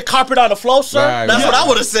 Don't you see the carpet on the floor, sir? Right, That's right. what I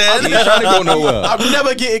would have said. He ain't trying to go nowhere. I'm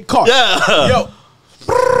never getting caught. Yeah. Yo,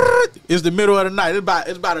 it's the middle of the night. It's about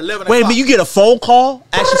 11 Wait a o'clock. minute, you get a phone call?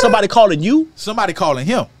 Actually, somebody calling you? Somebody calling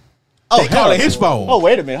him. Oh, They calling his phone. Oh,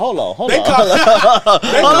 wait a minute. Hold on. They on. call.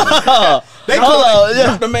 They Hold call. on.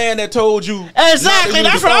 Yeah. The man that told you Exactly. not to use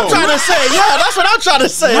That's the what I'm phone. trying to say. Yeah, that's what I'm trying to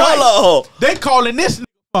say. Right. Hold on. They calling this nigga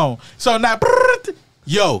phone. So now,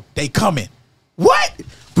 yo, they coming. What?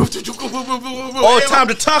 Oh, it's time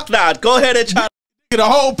to talk now. Go ahead and try. The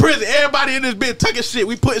whole prison, everybody in this bitch taking shit.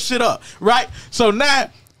 We put shit up, right? So now,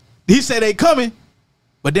 he said they coming,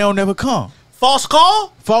 but they don't never come. False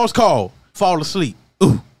call? False call. Fall asleep.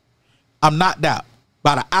 Ooh, I'm knocked out.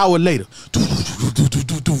 About an hour later,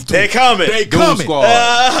 They coming. They Goon coming.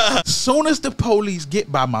 Squad. Soon as the police get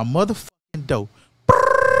by my motherfucking door,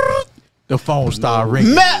 the phone start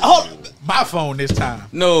ringing. Matt, hold. My phone this time.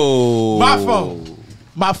 No. My phone.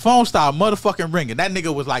 My phone started motherfucking ringing. That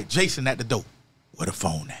nigga was like Jason at the door. Where the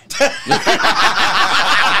phone at?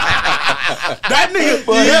 That nigga.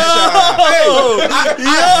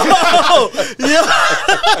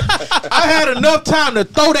 I had enough time to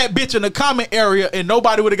throw that bitch in the comment area and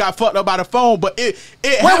nobody would have got fucked up by the phone. But Wait,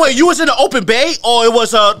 you was in the open bay or it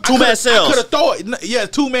was a two-man I sales? could have thrown it. Yeah,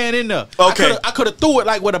 2 man in there. Okay. I could have threw it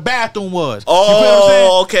like where the bathroom was. Oh, you feel what I'm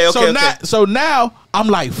saying? okay. So now I'm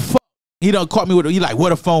like, fuck. He done caught me with it. He like,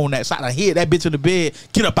 where the phone at? So I done hit that bitch in the bed.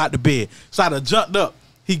 Get up out the bed. So I done jumped up.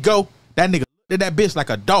 He go. That nigga did that bitch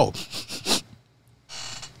like a dog.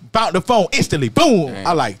 Found the phone instantly. Boom. Damn.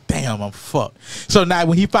 I like, damn, I'm fucked. So now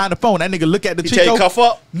when he find the phone, that nigga look at the He Chico. tell you cuff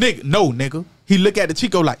up? Nigga, no, nigga. He look at the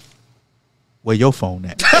Chico like, where your phone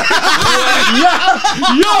at? Yo, I'm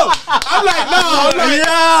like, no.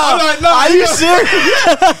 I'm like, no. Are you serious?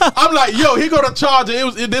 I'm like, yo, he go to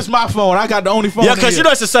charger. This my phone. I got the only phone. Yeah, in because here. you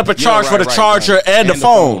know it's a separate charge for the right, charger right. and the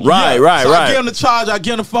phone. Right, Yeah. So I right. give him the charger. I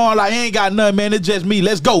give him the phone. Like, he ain't got nothing, man. It's just me.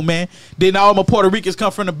 Let's go, man. Then all my Puerto Ricans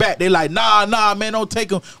come from the back. They like, nah, man, don't take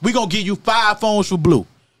them. We gonna give you 5 phones for Blue.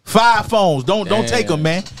 5 phones. Don't take them,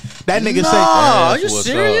 man. That nigga say, Are you That's what's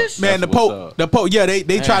serious? up. man, That's the what's up. Pope, yeah,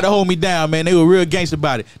 they tried to hold me down, man. They were real gangster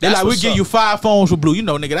about it. They That's like, we what's give up. you 5 phones for Blue. You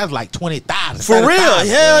know, nigga, that's like 20,000. For real? 30,000.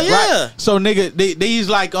 Hell yeah. So nigga, he's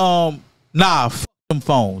like, nah, them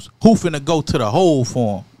phones. Who finna go to the hole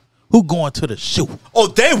for him? Who going to the shoe? Oh,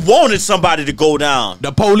 they wanted somebody to go down.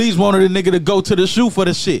 The police wanted a nigga to go to the shoe for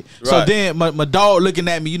the shit. Right. So then my dog looking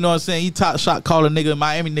at me, you know what I'm saying? He top shot call a nigga,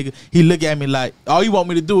 Miami nigga. He look at me like, all you want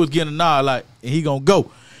me to do is get a nod, like, and he gonna go.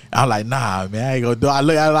 I'm like, nah, man, I ain't gonna do it. I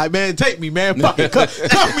look at him like, man, take me, man. Fuck it.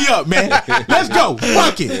 Cuff me up, man. Let's go.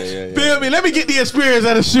 Fuck it. Feel me? Let me get the experience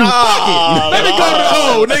of the shoe. Fuck it. Let me go to the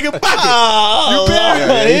hole, nigga. Fuck it. You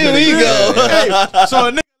feel me? Here we go. Hey, so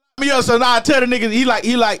a nigga me up, so now I tell the nigga, he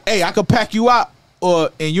like, hey, I can pack you out,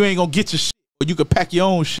 and you ain't gonna get your shit, or you can pack your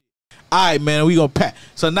own shit. All right, man, we gonna pack.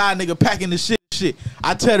 So now a nigga packing the shit.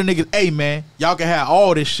 I tell the niggas, hey, man, y'all can have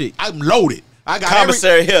all this shit. I'm loaded. I got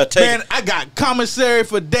commissary here. Man, I got commissary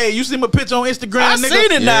for days. You see my picture on Instagram, I nigga?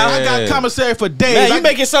 seen it now. I got commissary for days. Man, you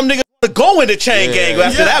making some niggas to go in the chain gang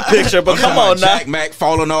after that picture, but come on now. Jack Mac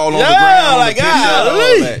falling all on the ground. Like,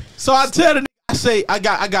 golly. So I tell the nigga, I say, I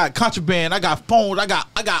got contraband, I got phones, I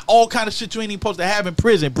got all kind of shit you ain't even supposed to have in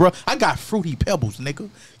prison, bro. I got Fruity Pebbles, nigga.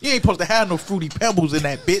 You ain't supposed to have no Fruity Pebbles in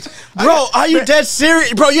that bitch. Bro, are you dead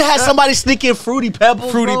serious? Bro, you had somebody sneak in Fruity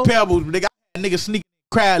Pebbles, Pebbles, nigga. Nigga sneaking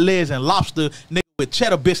crab legs and lobster, nigga, with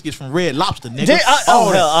cheddar biscuits from Red Lobster, nigga.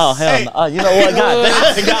 Hell Hey. no. You know what?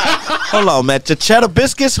 God, hold on, man. The cheddar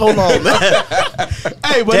biscuits? Hold on, man.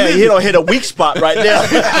 Hey, but Damn, he don't hit a weak spot right there.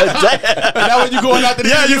 that when you going out the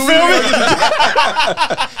Yeah, you feel me?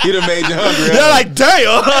 He done made you hungry. They're like,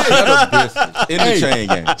 damn. In the chain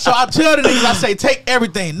gang. So I tell the niggas, I say, take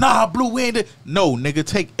everything. Nah, Blue, we ain't. No, nigga,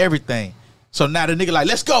 take everything. So now the nigga like,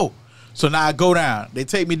 let's go. So now I go down. They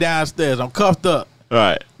take me downstairs. I'm cuffed up. All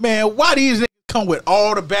right. Man, why these niggas come with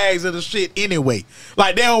all the bags of the shit anyway?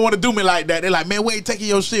 Like, they don't want to do me like that. They're like, man, we ain't taking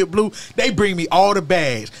your shit, Blue. They bring me all the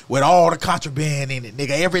bags with all the contraband in it,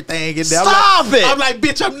 nigga. Everything in there. Stop it. I'm like,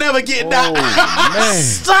 bitch, I'm never getting that. Man.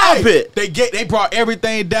 Stop it. They brought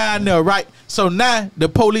everything down there, right? So now the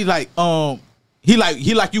police like, he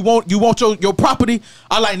like you want your property.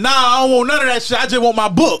 I like, nah, I don't want none of that shit. I just want my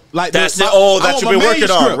book. Like That's it. Oh, that you've been working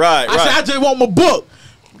on. Right, I said, I just want my book.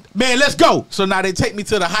 Man, let's go. So now they take me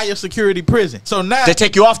to the higher security prison. So now They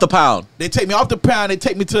take you off the pound. they take me off the pound. They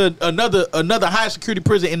take me to another higher security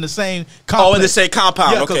prison in the same complex. Oh, in the same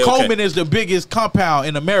compound. Yeah, Okay, because Coleman okay. is the biggest compound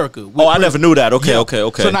in America. Oh, I never knew that. Okay, Yeah.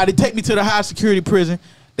 okay. So now they take me to the high security prison.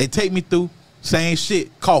 They take me through, same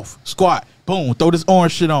shit, cough, squat, boom, throw this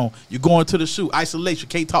orange shit on. You going to the shoe, isolation,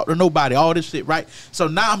 can't talk to nobody, all this shit, right? So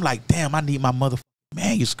now I'm like, damn, I need my motherfucking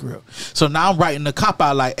manuscript. So now I'm writing the cop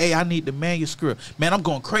out like, hey, I need the manuscript. Man, I'm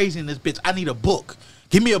going crazy in this bitch. I need a book.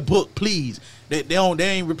 Give me a book, please. They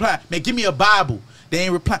ain't reply. Man, give me a Bible. They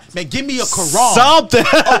ain't reply. Man, give me a Quran. Something.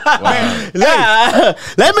 Man, Yeah.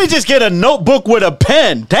 Let me just get a notebook with a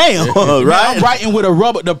pen. Damn. Man, Right? I'm writing with a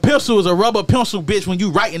rubber. The pencil is a rubber pencil, bitch. When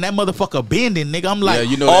you writing that motherfucker bending, nigga, I'm like, Yeah,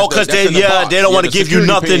 you know Oh, that's because in the box. they don't want to the give you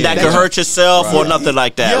security nothing that pen. could hurt yourself or nothing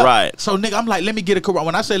like that. yeah. Right. So, nigga, I'm like, let me get a Quran.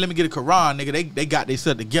 When I say let me get a Quran, nigga, they got they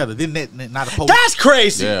set together. Then that not a police. That's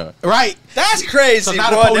crazy. Yeah. Right. That's crazy, So now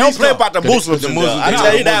the bro. They don't police play come. about the Muslims. The in there. Muslims, I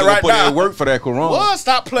tell you that right put in now. work for that Quran. What?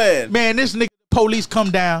 Stop playing. Man, this nigga police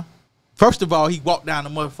come down. First of all, he walked down the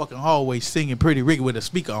motherfucking hallway singing Pretty Ricky with a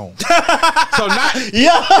speaker on. So now,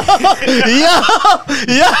 Yeah.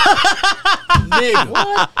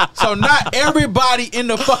 nigga. So not everybody in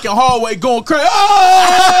the fucking hallway going crazy.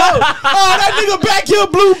 Oh, that nigga back here,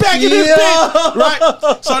 Blue, back in this bitch.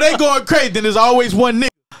 Right? So they going crazy. Then there's always one nigga.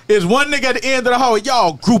 There's one nigga at the end of the hallway.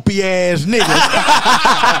 Y'all groupie ass niggas.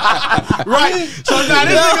 Right? So now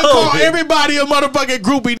this nigga call everybody a motherfucking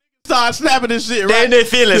groupie. Start snapping this shit, They right? in their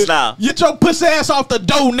feelings now. Get your pussy ass off the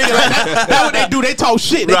door, nigga. Like that's what they do. They talk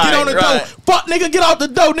shit. They get on the Right. door. Fuck, nigga, get off the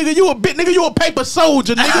door, nigga. You a bit, nigga. You a paper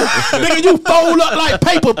soldier, nigga. Nigga, you fold up like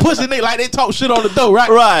paper, pussy, nigga. Like they talk shit on the door, right?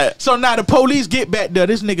 Right. So now the police get back there.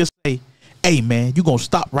 This nigga say, "Hey, man, you gonna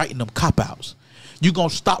stop writing them cop outs? You gonna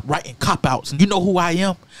stop writing cop outs? And you know who I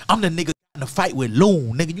am? I'm the nigga in the fight with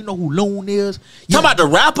Loon, nigga. You know who Loon is? Yeah. Talking about the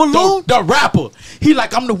rapper, Loon? The rapper. He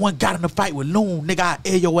like, I'm the one got in the fight with Loon. Nigga, I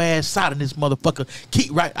air your ass out of this motherfucker.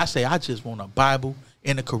 Keep right. I say, I just want a Bible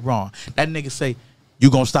and a Quran. That nigga say, you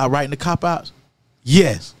gonna stop writing the cop outs?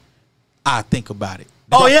 Yes. I think about it.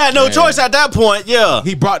 Oh, yeah, no choice at that point. Yeah.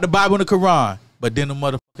 He brought the Bible and the Quran, but then the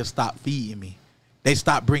motherfucker stopped feeding me. They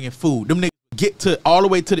stopped bringing food. Them niggas get to all the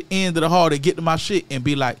way to the end of the hall. They get to my shit and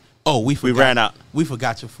be like, oh, we forgot. We ran out. We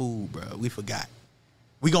forgot your food, bro. We forgot.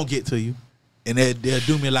 We gonna get to you. And they'll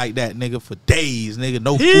do me like that, nigga, for days, nigga.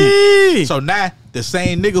 No food. So now, the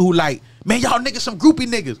same nigga who like, man, y'all niggas some groupie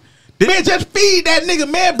niggas. Man, just feed that nigga,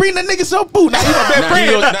 man. Bring the nigga some food. Now he my best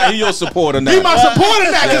friend. Now he your supporter now. He my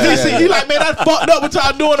supporter now because he like, man, that's fucked up what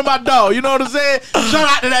y'all doing to my dog. You know what I'm saying? Shout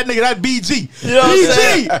out to that nigga. That's BG. You know what I'm BG.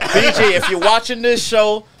 saying? BG, if you're watching this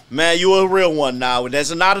show, man, you a real one now.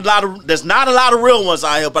 There's not a lot of real ones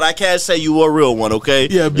out here, but I can't say you a real one, okay?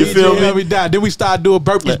 Yeah, you BG, feel me? We died. Then we started doing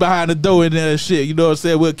burpees behind the door and shit. You know what I'm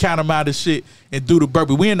saying? We'll count them out and shit and do the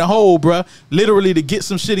burpee. We in the hole, bruh. Literally, to get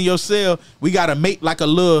some shit in your cell, we gotta make like a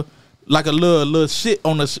little shit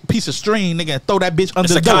on a piece of string, nigga, and throw that bitch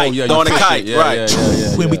under the door. Kite. Throwing a kite,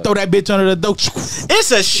 right. When we throw that bitch under the door.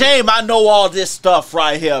 It's a shame I know all this stuff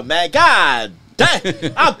right here, man. God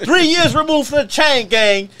damn. I'm 3 years removed from the chain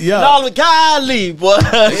gang. Yeah. And all the golly, boy.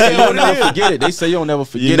 They say you'll never forget it. They say you'll never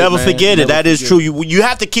forget it. You never man. forget You it. never That is forget true. it. You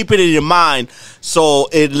have to keep it in your mind so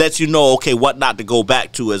it lets you know, okay, what not to go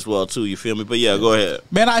back to as well, too. You feel me? But yeah, go ahead.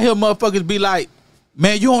 Man, I hear motherfuckers be like,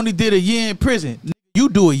 man, you only did a year in prison. You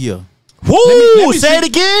do a year. Woo! Let me Say see, it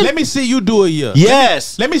again. Let me see you do a year.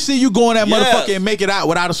 Yes. Let me see you go in that Yes. motherfucker and make it out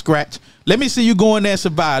without a scratch. Let me see you go in there and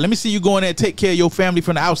survive. Let me see you go in there and take care of your family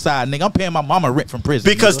from the outside, nigga. I'm paying my mama rent from prison.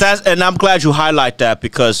 Because nigga. and I'm glad you highlight that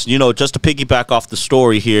because, you know, just to piggyback off the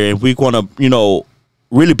story here, and we're going to, you know,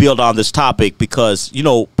 really build on this topic because, you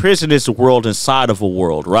know, prison is a world inside of a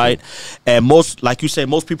world, right? And most, like you say,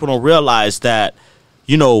 most people don't realize that,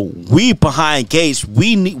 you know, we behind gates,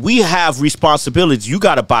 we have responsibilities. You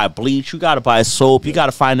got to buy bleach, you got to buy soap, you got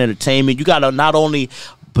to find entertainment, you got to not only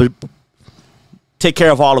take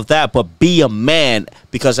care of all of that, but be a man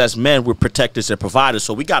because as men, we're protectors and providers.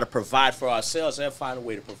 So we got to provide for ourselves and find a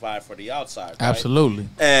way to provide for the outside. Right? Absolutely.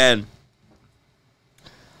 And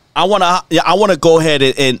I want to go ahead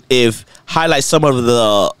and if highlight some of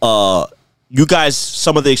the you guys,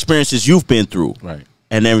 some of the experiences you've been through. Right.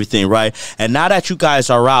 And everything, right? And now that you guys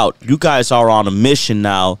are out, you guys are on a mission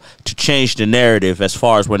now to change the narrative as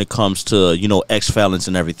far as when it comes to, you know, ex-felons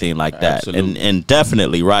and everything like that. Absolutely. And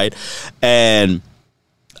definitely, right? And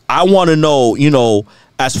I want to know, you know,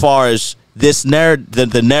 as far as this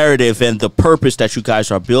the narrative and the purpose that you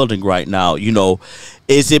guys are building right now, you know,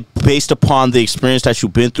 is it based upon the experience that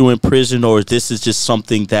you've been through in prison, or this is just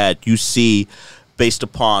something that you see based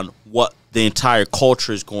upon what the entire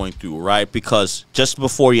culture is going through, right? Because just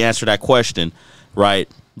before you answer that question, right,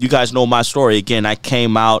 you guys know my story. Again, I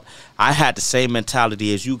came out, I had the same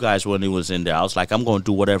mentality as you guys when it was in there. I was like, I'm going to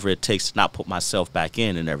do whatever it takes to not put myself back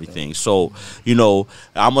in and everything. So, you know,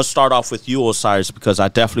 I'm going to start off with you, Osiris, because I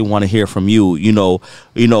definitely want to hear from you. You know,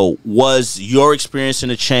 was your experience in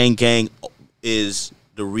the chain gang is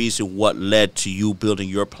the reason what led to you building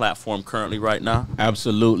your platform currently right now?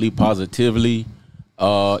 Absolutely, positively.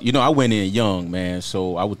 You know, I went in young, man.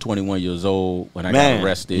 So I was 21 years old when I got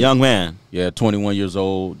arrested. Young man. Yeah, 21 years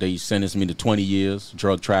old. They sentenced me to 20 years,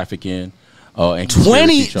 drug trafficking. And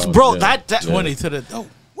 20, charges. bro, Yeah. that 20 to the door.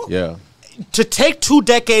 Yeah. To take 2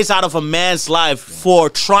 decades out of a man's life for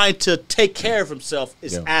trying to take care of himself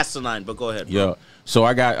is asinine. But go ahead, bro. Yeah. So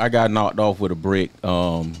I got knocked off with a brick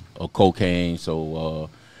of cocaine. So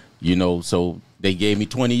you know, so they gave me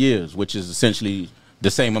 20 years, which is essentially the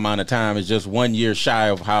same amount of time is just 1 year shy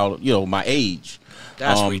of how, you know, my age.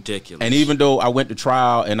 That's ridiculous. And even though I went to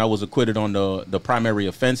trial and I was acquitted on the primary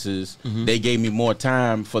offenses, they gave me more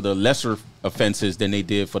time for the lesser offenses than they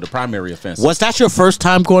did for the primary offenses. Was that your first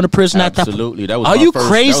time going to prison at that point? Absolutely. That was Are my you first,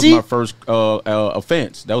 crazy? That was my first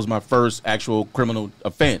offense. That was my first actual criminal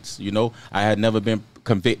offense. You know, I had never been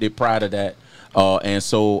convicted prior to that. And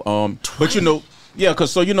so, but you know, yeah,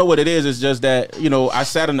 because so you know what it is just that, you know, I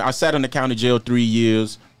sat in the county jail 3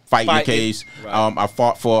 years fighting the case. Right.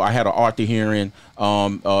 I had an Arthur hearing,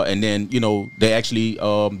 and then, you know, they actually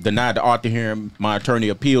denied the Arthur hearing. My attorney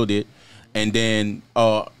appealed it, and then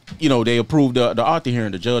you know, they approved the Arthur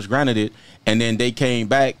hearing. The judge granted it, and then they came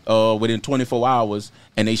back within 24 hours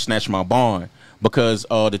and they snatched my bond. Because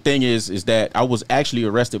the thing is that I was actually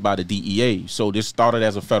arrested by the DEA. So this started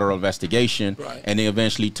as a federal investigation, and they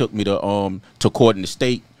eventually took me to court in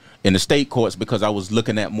the state courts because I was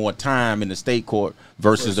looking at more time in the state court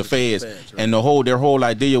versus the feds. Right. And their whole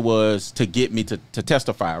idea was to get me to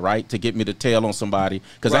testify, right? To get me to tell on somebody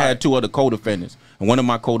because I had 2 other co-defendants, and one of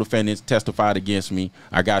my co-defendants testified against me.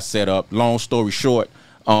 I got set up. Long story short,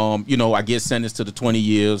 you know, I get sentenced to the 20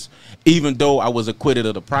 years, even though I was acquitted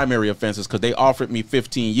of the primary offenses because they offered me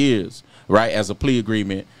 15 years, right, as a plea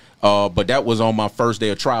agreement. But that was on my first day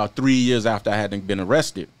of trial, 3 years after I hadn't been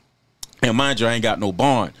arrested. And mind you, I ain't got no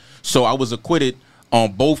bond. So I was acquitted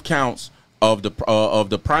on both counts of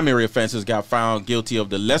the primary offenses, got found guilty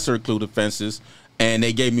of the lesser included offenses, and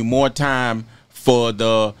they gave me more time for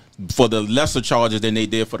the lesser charges than they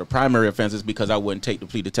did for the primary offenses because I wouldn't take the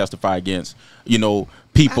plea to testify against, you know,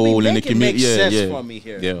 people in the community. Make sense for me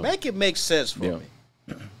here. Yeah. Make it make sense for me.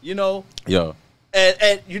 You know? Yeah.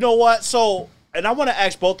 And you know what? So, and I want to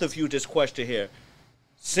ask both of you this question here.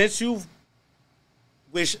 Since you've,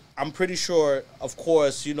 which I'm pretty sure, of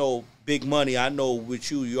course, you know, big money, I know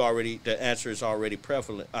with you already, the answer is already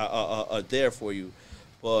prevalent, there for you.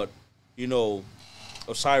 But, you know,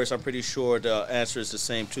 Osiris, I'm pretty sure the answer is the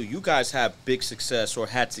same too. You guys have big success or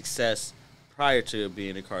had success prior to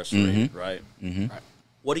being incarcerated, right? Mm-hmm. Right.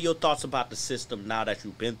 What are your thoughts about the system now that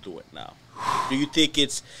you've been through it now? Do you think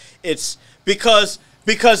it's because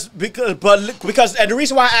and the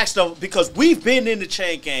reason why I asked them, because we've been in the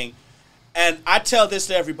chain gang, and I tell this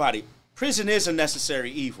to everybody, prison is a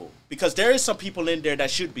necessary evil because there is some people in there that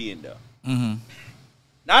should be in there. Mm-hmm.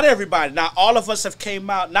 Not everybody. Not all of us have came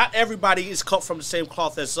out. Not everybody is cut from the same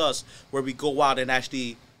cloth as us, where we go out and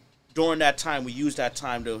actually, during that time, we use that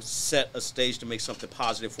time to set a stage to make something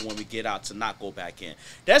positive for when we get out to not go back in.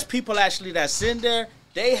 There's people actually that's in there,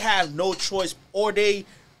 they have no choice, or they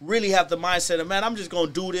really have the mindset of, man, I'm just going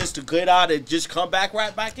to do this to get out and just come back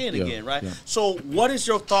right back in again, right? Yeah. So what is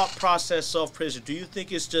your thought process of prison? Do you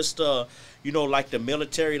think it's just, you know, like the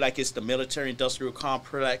military, like it's the military-industrial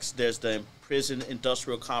complex, there's the prison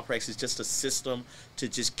industrial complex, it's just a system to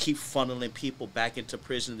just keep funneling people back into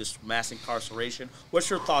prison, this mass incarceration? What's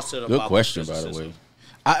your thoughts about Good question, by system? the way.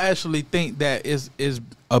 I actually think that is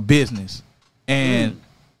a business, and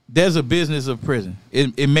there's a business of prison.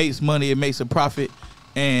 It makes money, it makes a profit,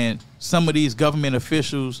 and some of these government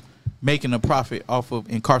officials making a profit off of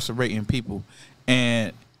incarcerating people,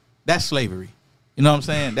 and that's slavery. You know what I'm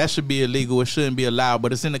saying? That should be illegal. It shouldn't be allowed,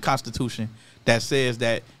 but it's in the Constitution that says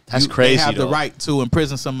that crazy, they have though. the right to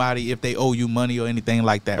imprison somebody if they owe you money or anything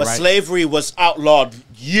like that, But right? slavery was outlawed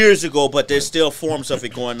years ago, but there's still forms of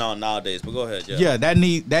it going on nowadays. But go ahead, yeah. Yeah,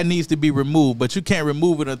 that needs to be removed, but you can't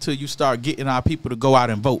remove it until you start getting our people to go out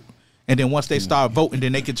and vote. And then once they start voting,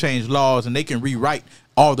 then they can change laws and they can rewrite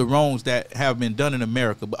all the wrongs that have been done in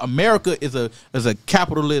America. But America is a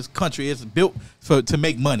capitalist country. It's built to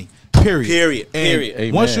make money. Period.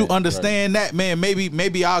 Period. Once you understand that, man,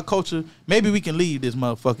 maybe our culture, maybe we can leave this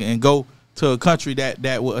motherfucker and go to a country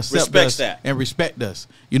that will accept us and respect us.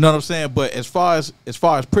 You know what I'm saying? But as far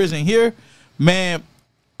as prison here, man,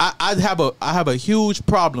 I have a huge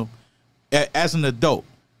problem as an adult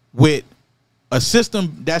with a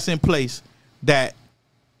system that's in place that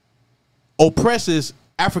oppresses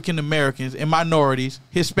African Americans and minorities,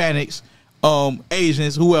 Hispanics,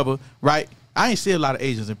 Asians, whoever, right? I ain't see a lot of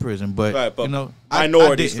Asians in prison, but you know,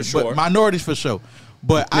 minorities for sure. But minorities for sure.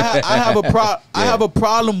 But I have a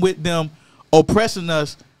problem with them oppressing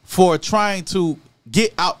us for trying to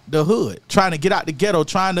get out the hood, trying to get out the ghetto,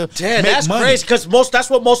 trying to make that's money. crazy, because that's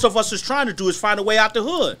what most of us is trying to do, is find a way out the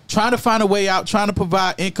hood. Trying to find a way out, trying to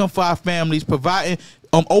provide income for our families, providing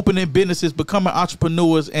opening businesses, becoming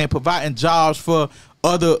entrepreneurs, and providing jobs for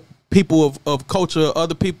other people of culture,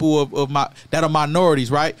 other people that are minorities,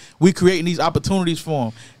 right? We creating these opportunities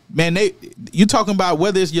for them. Man, you talking about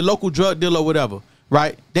whether it's your local drug dealer or whatever,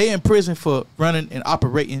 right? They in prison for running and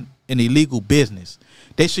operating an illegal business.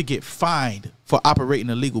 They should get fined for operating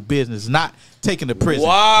a legal business, not taking to prison.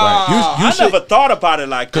 Wow. Right. I never thought about it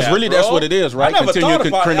like that. Because really, that's what it is, right? I never thought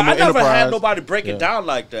about it. I never had enterprise. nobody break it down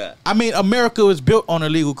like that. I mean, America was built on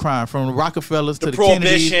illegal crime, from the Rockefellers to the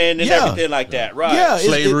prohibition Kennedys. and everything like that, right? Yeah,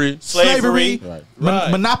 Slavery.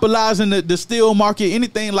 Right. Monopolizing the steel market,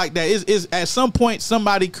 anything like that. Is at some point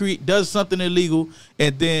somebody does something illegal,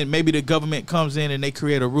 and then maybe the government comes in and they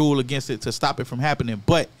create a rule against it to stop it from happening.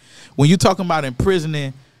 But when you're talking about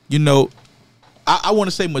imprisoning, you know, I want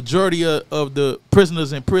to say majority of the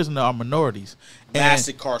prisoners in prison are minorities. Mass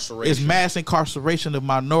incarceration. It's mass incarceration of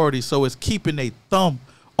minorities, so it's keeping a thumb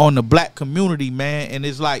on the black community, man. And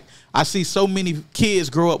it's like, I see so many kids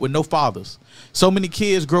grow up with no fathers. So many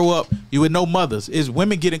kids grow up with no mothers. It's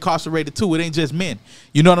women get incarcerated too. It ain't just men.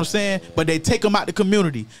 You know what I'm saying? But they take them out the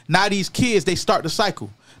community. Now these kids, they start the cycle.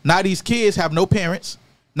 Now these kids have no parents.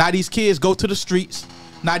 Now these kids go to the streets.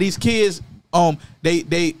 Now these kids,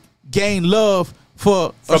 they gain love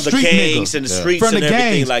from the street gangs nigga. and the streets From and the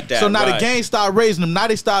everything gangs. like that. So now right. the gangs start raising them. Now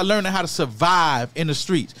they start learning how to survive in the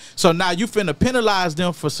streets. So now you finna penalize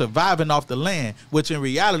them for surviving off the land, which in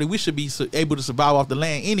reality we should be able to survive off the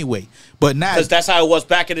land anyway. But now, because that's how it was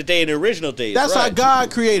back in the day, in the original days. that's right. how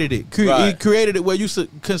God created it. He Right. created it where you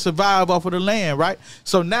can survive off of the land, right?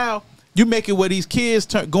 So now You make it where these kids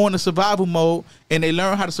go into survival mode and they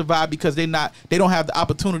learn how to survive because they don't have the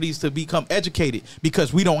opportunities to become educated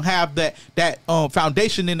because we don't have that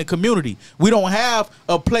foundation in the community. We don't have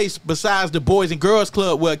a place besides the Boys and Girls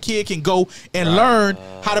Club where a kid can go and learn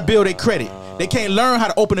how to build a credit. They can't learn how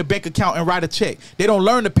to open a bank account and write a check. They don't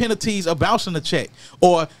learn the penalties of bouncing a check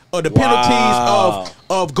or the penalties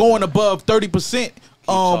of going above 30%.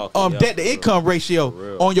 Debt to income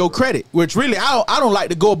ratio on your credit, which really I don't like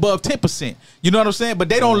to go above 10%. You know what I'm saying? But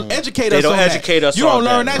they don't educate us. They don't educate us. You don't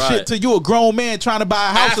learn that shit till you a grown man trying to buy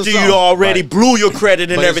a house after you already blew your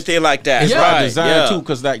credit and everything like that. It's by design too,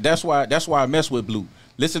 because that's why I mess with Blue.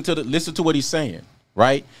 Listen to what he's saying.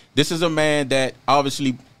 Right? This is a man that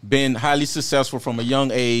obviously been highly successful from a young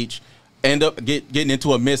age. End up getting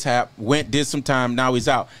into a mishap. Did some time. Now he's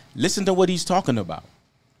out. Listen to what he's talking about.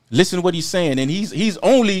 Listen to what he's saying, and he's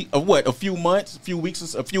only a few months, a few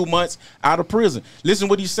weeks, a few months out of prison. Listen to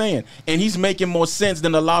what he's saying, and he's making more sense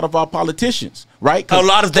than a lot of our politicians, right? A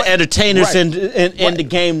lot of the entertainers in the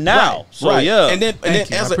game now. Right, so yeah, and then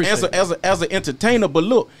as an entertainer, but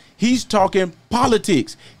look, he's talking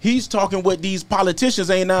politics. He's talking what these politicians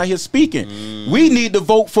ain't out here speaking. We need to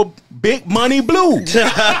vote for Big Money Blue. We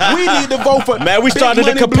need to vote for man. We started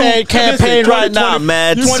the campaign right now,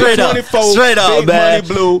 man. Straight up, man.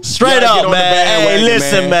 Blue. Straight up, man. Hey,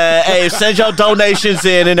 listen, man. Hey, send your donations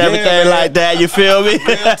in and everything like that. You feel me?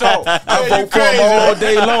 I vote for him all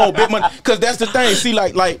day long. Big Money, because that's the thing. See,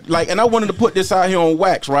 like, and I wanted to put this out here on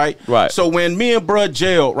wax, right? Right. So when me and bruh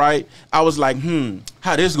jailed, right, I was like,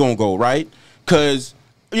 how this gonna go, right? Because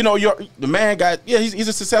you know, the man he's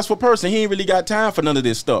a successful person. He ain't really got time for none of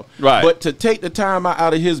this stuff. Right. But to take the time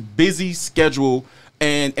out of his busy schedule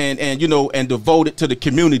and you know, and devote it to the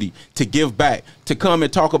community, to give back, to come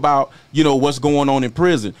and talk about, you know, what's going on in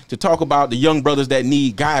prison, to talk about the young brothers that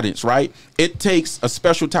need guidance, right? It takes a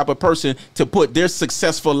special type of person to put their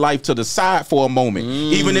successful life to the side for a moment,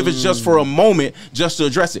 even if it's just for a moment, just to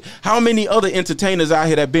address it. How many other entertainers out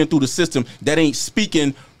here that been through the system that ain't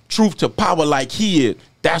speaking truth to power like he is?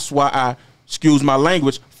 That's why I, excuse my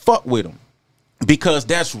language, fuck with him. Because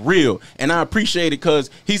that's real, and I appreciate it because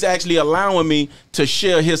he's actually allowing me to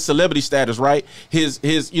share his celebrity status, right? His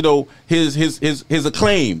you know, his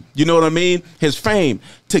acclaim, you know what I mean? His fame,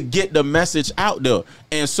 to get the message out there.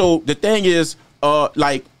 And so the thing is,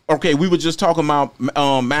 like, okay, we were just talking about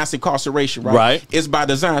mass incarceration, right? Right. It's by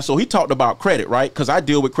design. So he talked about credit, right? Because I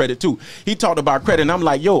deal with credit too. He talked about credit, and I'm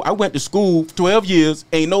like, yo, I went to school 12 years,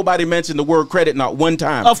 ain't nobody mentioned the word credit not one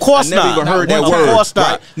time. Of course not. I never even heard that word. Of course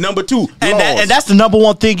not. Right? Number two, and that's the number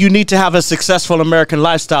one thing you need to have a successful American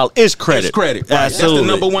lifestyle is credit. It's credit. Right? Absolutely. That's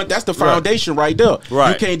the number one. That's the foundation right there.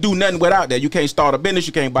 Right. You can't do nothing without that. You can't start a business.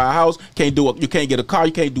 You can't buy a house. You can't get a car.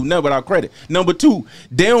 You can't do nothing without credit. Number two,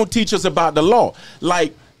 they don't teach us about the law.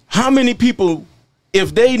 Like, how many people,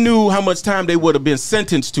 if they knew how much time they would have been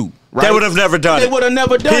sentenced to, right? They would have never done it. They would have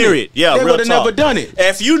never done it. Period. Yeah, they would have never done it.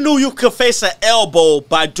 If you knew you could face an elbow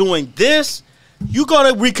by doing this, you're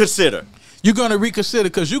going to reconsider. You're going to reconsider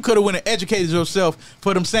because you could have went and educated yourself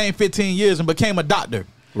for them same 15 years and became a doctor.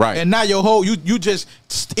 Right. And now your whole, you just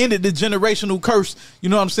ended the generational curse, you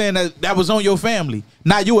know what I'm saying, that was on your family.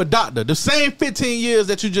 Now you a doctor. The same 15 years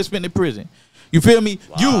that you just spent in prison. You feel me?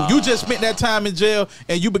 Wow. You just spent that time in jail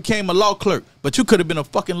and you became a law clerk, but you could have been a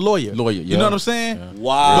fucking lawyer. You know what I'm saying? Yeah.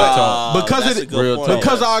 Wow. But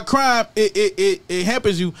because of our crime, it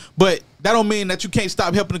hampers you. But that don't mean that you can't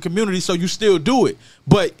stop helping the community, so you still do it.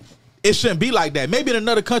 But it shouldn't be like that. Maybe in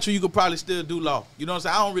another country you could probably still do law. You know what I'm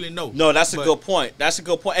saying? I don't really know. No, that's a good point. That's a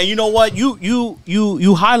good point. And you know what? You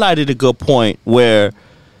highlighted a good point where,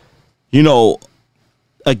 you know,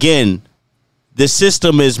 again, the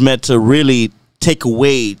system is meant to really take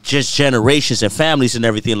away just generations and families and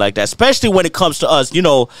everything like that, especially when it comes to us. You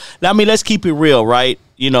know, I mean, let's keep it real, right?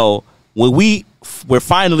 You know, when we're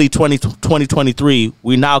finally 2023,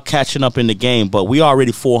 we're now catching up in the game, but we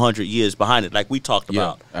already 400 years behind it, like we talked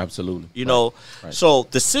about. Absolutely. You know, so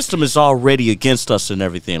the system is already against us and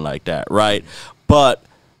everything like that, right? But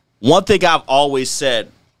one thing I've always said,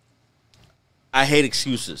 I hate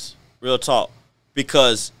excuses, real talk,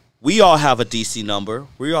 because we all have a DC number.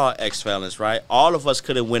 We are ex-felons, right? All of us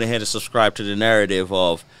could have went ahead and subscribed to the narrative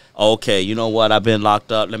of, okay, you know what? I've been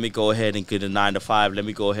locked up. Let me go ahead and get a 9 to 5. Let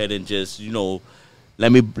me go ahead and just, you know,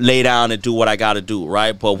 let me lay down and do what I got to do,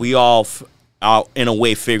 right? But we all are, in a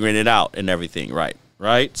way, figuring it out and everything,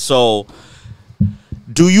 right? So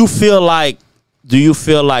do you feel like,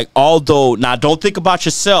 although, now don't think about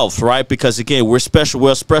yourself, right? Because, again, we're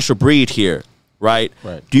a special breed here, right?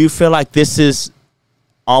 Do you feel like this is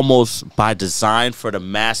almost by design for the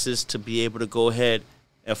masses to be able to go ahead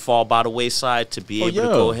and fall by the wayside to be able to yeah.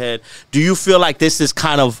 go ahead? Do you feel like this is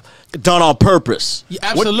kind of done on purpose? Yeah,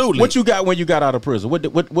 absolutely. What you got when you got out of prison? What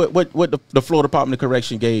the Florida Department of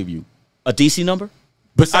Correction gave you? A DC number?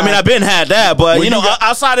 Besides, I mean, I've been had that, but When you know, you got-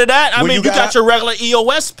 outside of that, I when mean, you you got got- your regular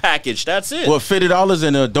EOS package. That's it. what, $50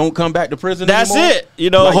 and don't come back to prison That's anymore? it. You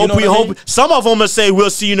know, Like, hope we what I hope mean? some of them will say we'll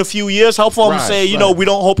see you in a few years. Hope of them Right, say, you know, right. we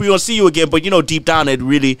don't hope we will see you again. But you know, deep down, it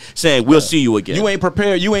really saying we'll see you again. You ain't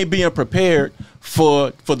prepared. You ain't being prepared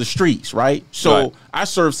for the streets, right? So Right. I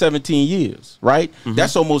served 17 years, right?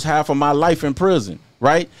 That's almost half of my life in prison,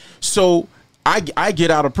 right? So I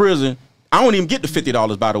get out of prison. I don't even get the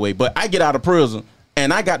 $50, by the way, but I get out of prison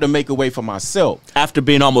and I got to make a way for myself. After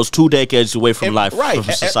being almost 2 decades away from life, Right,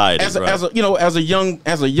 from society, as right.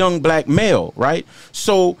 a young black male, right?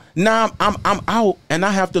 So now I'm out, and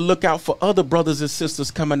I have to look out for other brothers and sisters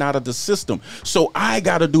coming out of the system. So I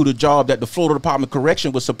got to do the job that the Florida Department of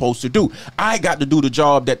Correction was supposed to do. I got to do the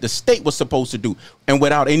job that the state was supposed to do, and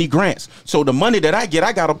without any grants. So the money that I get,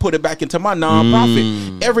 I got to put it back into my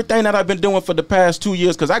nonprofit. Everything that I've been doing for the past 2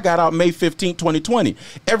 years, because I got out May 15, 2020.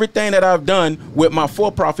 Everything that I've done with my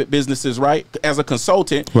for-profit businesses, right, as a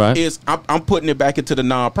consultant, Right. is I'm putting it back into the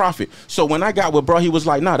nonprofit. So when I got with bro, he was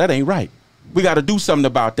like, nah, that ain't right. We got to do something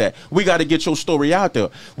about that. We got to get your story out there.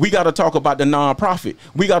 We got to talk about the nonprofit.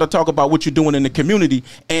 We got to talk about what you're doing in the community.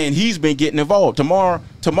 And he's been getting involved.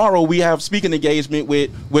 Tomorrow we have speaking engagement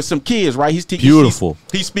with some kids, right? He's teaching. Beautiful.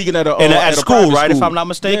 He's speaking at a at a school, private right? If school. I'm not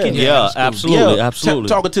mistaken. Yeah. Yeah, at school. absolutely, Yeah, absolutely.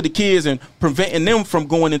 talking to the kids and preventing them from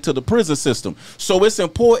going into the prison system. So it's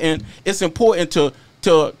important. It's important to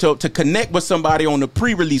connect with somebody on the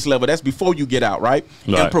pre-release level. That's before you get out, right?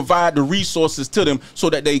 Right. And provide the resources to them so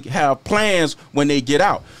that they have plans when they get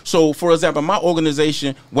out. So, for example, my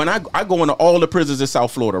organization, when I go into all the prisons in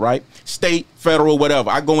South Florida, right? State, federal, whatever.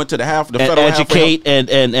 I go into the and federal half. educate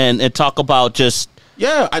and talk about just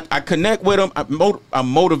Yeah, I connect with them. I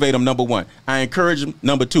motivate them, number one. I encourage them,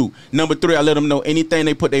 number two. Number three, I let them know anything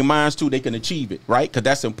they put their minds to, they can achieve it, right? Because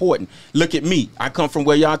that's important. Look at me. I come from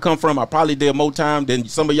where y'all come from. I probably did more time than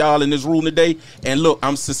some of y'all in this room today. And look,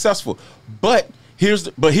 I'm successful. But here's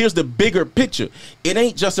the bigger picture. It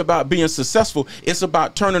ain't just about being successful. It's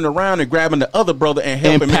about turning around and grabbing the other brother and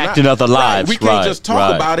helping him out. Impacting other lives. Right. We can't Right, just talk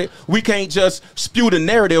right. about it. We can't just spew the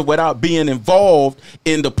narrative without being involved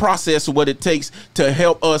in the process of what it takes to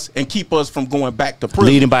help us and keep us from going back to prison.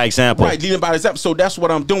 leading by example. Right, leading by example. So that's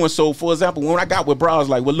what I'm doing. So, for example, when I got with bro, I was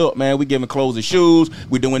like, well, look, man, we giving clothes and shoes.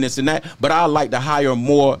 We're doing this and that. But I like to hire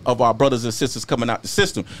more of our brothers and sisters coming out the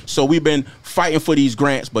system. So we've been fighting for these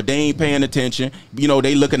grants, but they ain't paying attention. You know,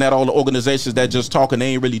 they looking at all the organizations that just talking. They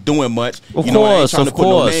ain't really doing much. Of you know, I ain't course, trying to of put no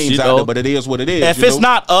course, names you out know. there, but it is what it is. If you it's know?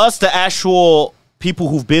 not us, the actual people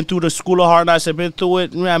who've been through the School of Hard Knocks have been through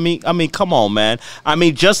it. I mean, come on, man. I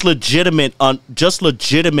mean, just legitimate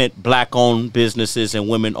black-owned businesses and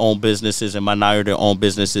women-owned businesses and minority-owned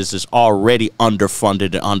businesses is already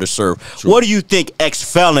underfunded and underserved. True. What do you think,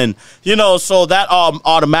 ex-felon? You know, so that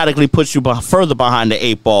automatically puts you further behind the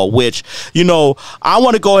eight ball. Which, you know, I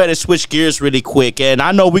want to go ahead and switch gears really quick, and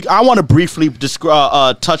I know I want to briefly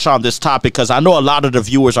touch on this topic because I know a lot of the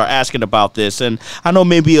viewers are asking about this, and I know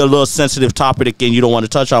maybe a little sensitive topic again you don't want to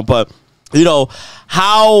touch on, but you know,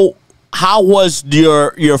 how was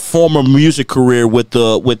your former music career with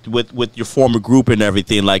your former group and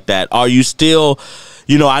everything like that? Are you still,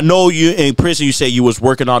 you know, I know you in prison. You say you was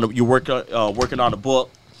working on a book,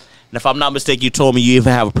 and if I'm not mistaken, you told me you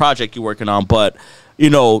even have a project you're working on. But you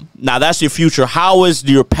know, now that's your future. How is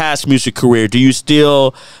your past music career? Do you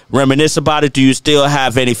still reminisce about it? Do you still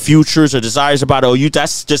have any futures or desires about it? Or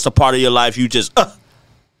that's just a part of your life? You just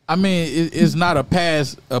I mean, it's not a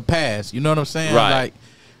pass. You know what I'm saying? Right. Like,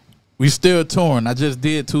 we still touring. I just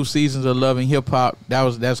did 2 seasons of Love and Hip Hop.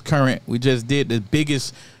 That's current. We just did the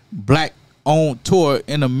biggest black-owned tour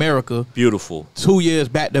in America. beautiful. 2 years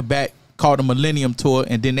back to back, called the Millennium Tour,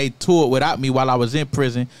 and then they toured without me while I was in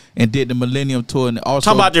prison and did the Millennium Tour. And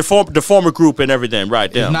also, Talking about the former group and everything,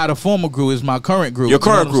 right? it's not a former group; it's my current group. Your You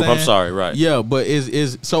know current what group. I'm saying? sorry, right? Yeah, but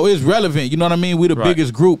so it's relevant. You know what I mean? We the Right.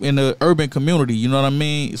 biggest group in the urban community. You know what I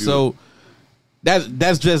mean? So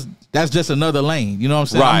that's just another lane. You know what I'm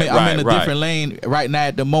saying? Right, I'm in a right. different lane right now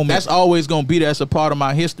at the moment. That's always gonna be there. It's a part of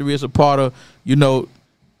my history. It's a part of, you know,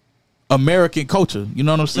 American culture. You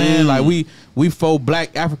know what I'm saying? Like we 4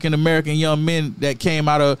 black African American young men that came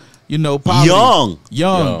out of, you know, poverty.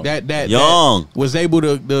 young that was able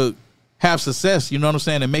to have success. You know what I'm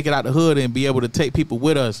saying? And make it out the hood and be able to take people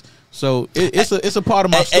with us. So it's a part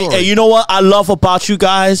of my story. And you know what I love about you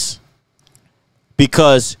guys?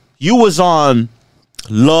 Because you was on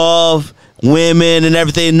Love, Women, and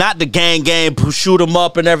everything, not the gang, shoot 'em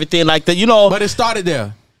up and everything like that. You know, But it started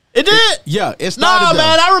there. It did? Yeah, it started. No, there.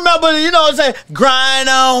 man, I remember, you know, say, grind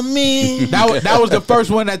on me. That was the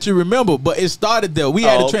first one that you remember, but it started there. We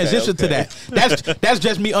had to okay, transition to okay. that. That's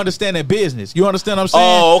just me understanding business. You understand what I'm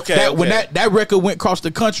saying? Oh, okay, That, When okay. that record went across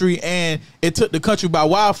the country and it took the country by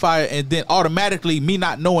wildfire, and then automatically me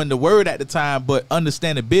not knowing the word at the time, but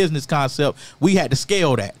understanding business concept, we had to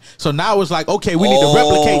scale that. So now it's like, okay, we need to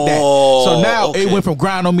replicate that. So now it went from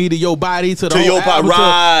grind on me to your body to the whole Your Body, album,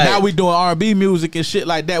 right. now we doing R&B music and shit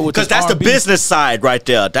like that. Because that's the business side right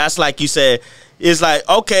there. That's like you said, it's like,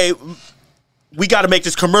 okay, we got to make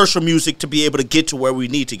this commercial music to be able to get to where we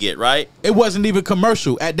need to get, right? It wasn't even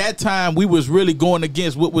commercial. At that time, we was really going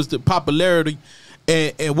against what was the popularity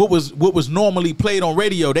and what was normally played on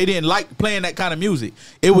radio. They didn't like playing that kind of music.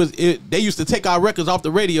 They used to take our records off the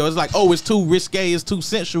radio. It's like, oh, it's too risque, it's too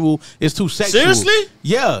sensual, it's too sexual. Seriously?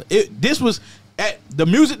 Yeah. This was the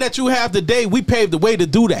music that you have today. We paved the way to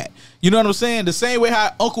do that. You know what I'm saying? The same way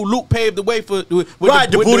how Uncle Luke paved the way for the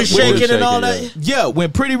booty shaking and all that. Yeah,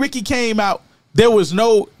 when Pretty Ricky came out, there was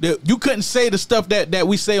you couldn't say the stuff that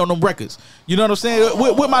we say on them records. You know what I'm saying?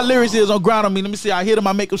 What my lyrics is on Grind on Me. Let me see. I hit him,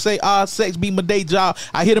 I make him say, sex be my day job.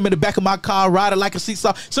 I hit him in the back of my car, riding like a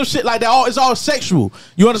seesaw. Some shit like that. It's all sexual.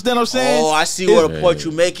 You understand what I'm saying? Oh, I see what the point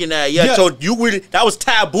you're making at. Yeah, so that was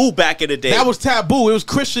taboo back in the day. That was taboo. It was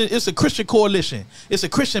Christian. It's a Christian coalition. It's a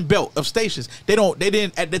Christian belt of stations. They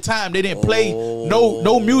didn't at the time, they didn't play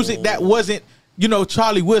no music that wasn't,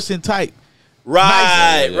 Charlie Wilson type.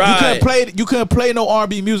 Right, nice. right. You couldn't play no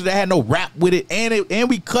R&B music that had no rap with it, and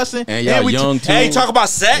we cussing, and we young too. And you talk about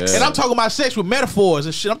sex, and I'm talking about sex with metaphors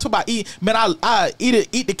and shit. I'm talking about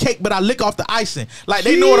eat the cake, but I lick off the icing. Like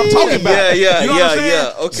they know what I'm talking about. Yeah, you know what I'm saying?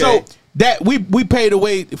 yeah. Okay. So that we paid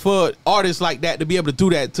away for artists like that to be able to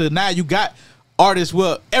do that. To now you got artists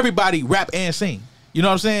where everybody rap and sing. You know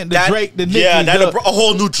what I'm saying? Drake, the Nicki. Yeah, that's a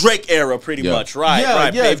whole new Drake era, pretty much. Right,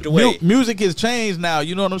 right. Paved the way. Music has changed now.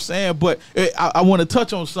 You know what I'm saying? But I want to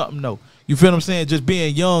touch on something though. You feel what I'm saying? Just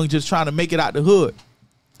being young, just trying to make it out the hood.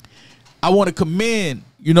 I want to commend,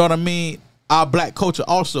 you know what I mean, our black culture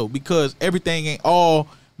also, because everything ain't all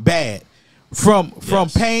bad. From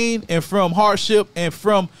pain and from hardship and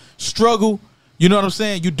from struggle. You know what I'm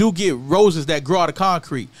saying? You do get roses that grow out of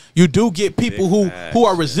concrete. You do get people who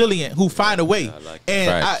are resilient, who find a way.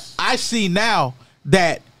 And I see now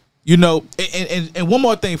that, and one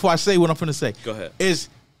more thing before I say what I'm finna say. Go ahead. Is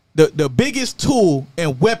the biggest tool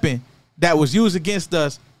and weapon that was used against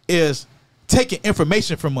us is taking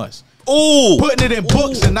information from us. Ooh. Putting it in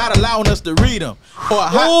books and not allowing us to read them.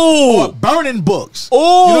 Or burning books. Ooh. You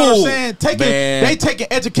know what I'm saying? They taking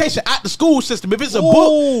education out the school system. If it's a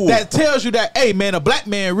book that tells you that, hey, man, a black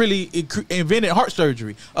man really invented heart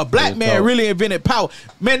surgery. A black man really invented power.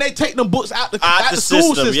 Man, they take them books out the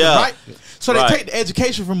school system, right? So they take the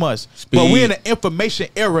education from us. But we're in an information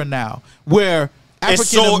era now where it's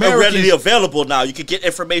so readily available now. You can get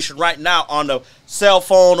information right now on the cell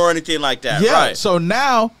phone or anything like that. Yeah. Right. So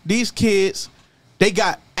now these kids, they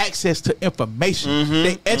got access to information.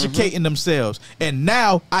 They educating themselves. And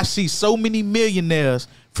now I see so many millionaires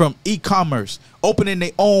from e-commerce opening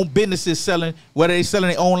their own businesses, selling, whether they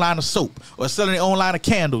selling their own line of soap or selling their own line of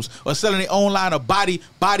candles or selling their own line of body.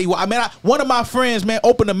 I mean, one of my friends, man,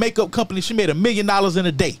 opened a makeup company. She made $1 million in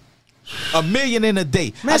a day. $1 million in a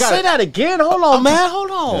day. Man, say that again. Hold on, man.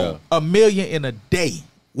 Hold on. Yeah. $1 million in a day.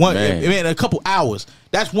 In a couple hours.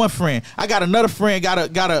 That's one friend. I got another friend,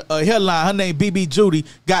 got a headline. Her name BB Judy.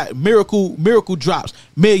 Got miracle drops.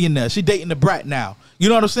 Millionaire. She dating the brat now. You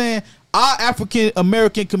know what I'm saying? Our African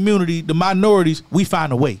American community, the minorities, we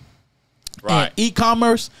find a way. Right. And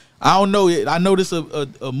e-commerce, I don't know. I know this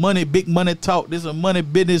a big money talk. This is a money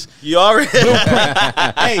business. You already blueprint.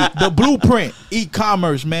 Hey, the blueprint,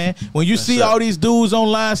 e-commerce, man. When you see all these dudes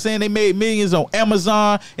online saying they made millions on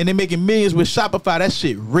Amazon and they making millions with Shopify, that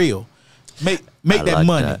shit real. Make that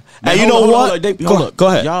money. That. And you know what? Go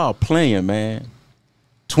ahead. Y'all playing, man.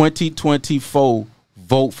 2024.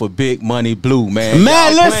 Vote for Big Money Blue, man.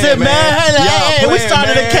 Man, listen, man. Hey, we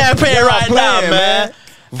started a campaign right now, man.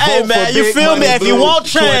 Hey, man, you feel me? If you want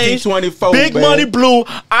change, Big Money Blue,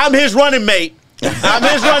 I'm his running mate. Yeah,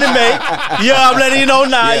 I'm letting you know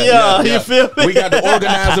now. Yeah. You feel me? We got the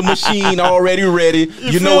organizer machine already ready.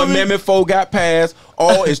 You know, Amendment 4 got passed.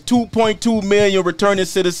 All is 2.2 million returning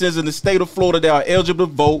citizens in the state of Florida that are eligible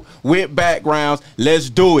to vote with backgrounds. Let's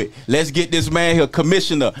do it. Let's get this man here,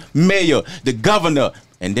 commissioner, mayor, the governor,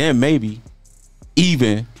 and then maybe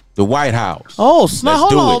even the White House. Oh, snap!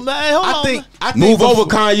 Hold on, man. Hold on. I think move over,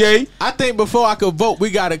 Kanye. I think before I could vote, we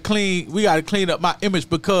gotta clean up my image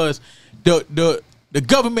because the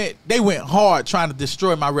government, they went hard trying to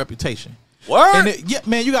destroy my reputation. Word? And yeah,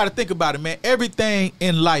 man, you got to think about it, man. Everything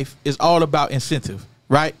in life is all about incentive,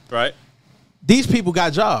 right? Right. These people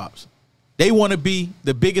got jobs. They want to be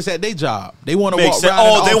the biggest at their job. They want to Makes walk sense. around.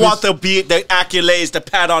 Oh, in they the want office. the accolades, the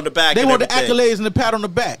pat on the back. They and want the everything. accolades and the pat on the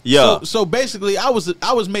back. Yeah. So basically, I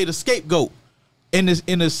was made a scapegoat in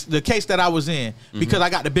the case that I was in because I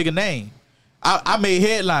got the bigger name. I made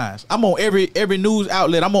headlines. I'm on every news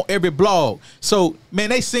outlet. I'm on every blog. So man,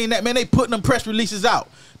 they seen that. Man, they putting them press releases out.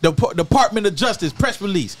 The Department of Justice press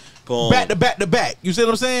release, Boom. back to back to back. You see what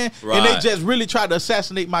I'm saying? Right. And they just really tried to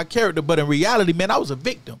assassinate my character. But in reality, man, I was a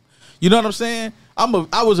victim. You know what I'm saying?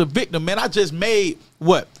 I was a victim, man. I just made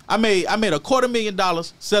what? I made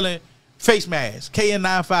 $250,000 selling face masks,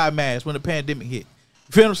 KN95 masks when the pandemic hit.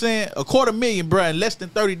 You feel what I'm saying? $250,000, bro, in less than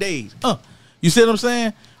 30 days. You see what I'm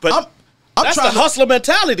saying? But I'm that's the trying to, hustler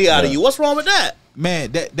mentality out of you. What's wrong with that?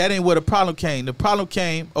 man, that ain't where the problem came. The problem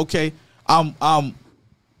came, okay, I'm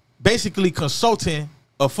basically consulting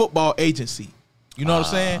a football agency. You know what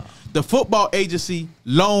I'm saying? The football agency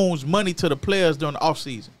loans money to the players during the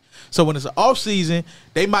offseason. So when it's an offseason,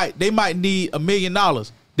 they might need $1 million.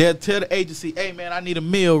 They'll tell the agency, hey, man, I need $1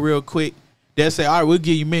 million real quick. They'll say, all right, we'll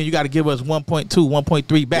give you $1 million. You got to give us 1.2,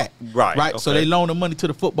 1.3 back. Right. Right. So Okay. they loan the money to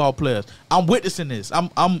the football players. I'm witnessing this.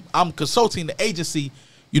 I'm consulting the agency.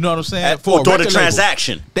 You know what I'm saying? For a doing the record label.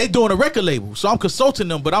 transaction. They doing a record label, so I'm consulting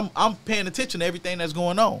them, but I'm paying attention to everything that's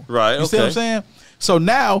going on. Right, You see what I'm okay. saying? So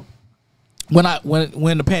now,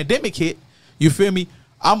 when the pandemic hit, you feel me?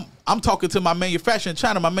 I'm talking to my manufacturer in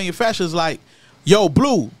China. My manufacturer's like, "Yo,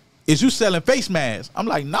 Blue, is you selling face masks?" I'm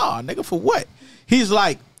like, "Nah, nigga, for what?" He's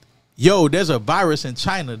like, "Yo, there's a virus in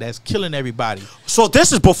China that's killing everybody." So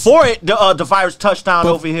this is before the virus touched down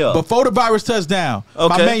over here. Before the virus touched down, my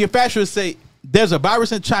Okay. manufacturers say there's a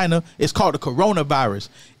virus in China. It's called the coronavirus.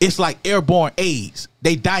 It's like airborne AIDS.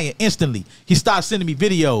 They dying instantly. He started sending me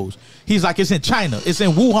videos. He's like, it's in China. It's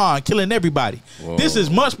in Wuhan, killing everybody. Whoa. This is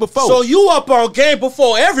months before. So you up on game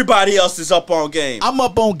before everybody else is up on game. I'm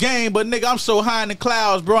up on game, but nigga, I'm so high in the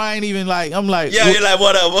clouds, bro. I ain't even like. I'm like, Yeah, you're like,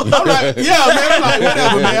 whatever. I'm like, yeah, man. I'm like,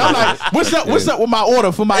 whatever, man. I'm like, what's up with my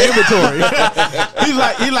order for my inventory? he's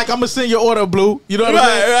like, I'm gonna send your order, Blue. You know what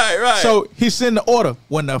I'm saying? Right. So he sent the order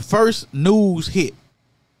when the first news hit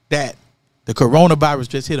that the coronavirus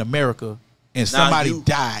just hit America and somebody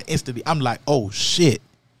died instantly. I'm like, oh shit.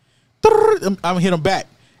 I'm hit him back.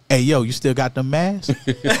 Hey yo, you still got the mask?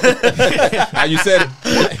 How you said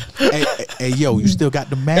it? hey yo, you still got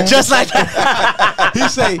the mask? Just like that.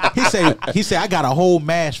 he say I got a whole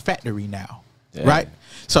mask factory now. Damn. Right?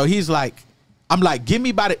 So he's like, I'm like, give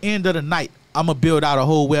me by the end of the night, I'm gonna build out a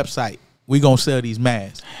whole website. We gonna sell these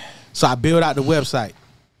masks. So I build out the website.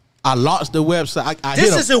 I launched the website. I hit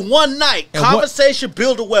This him. is in one night. And Conversation,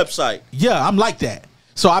 build a website. Yeah, I'm like that.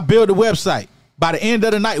 So I build the website. By the end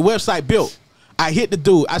of the night, website built. I hit the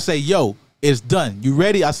dude. I say, yo, it's done. You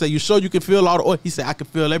ready? I say, you sure you can fill all the order? He said, I can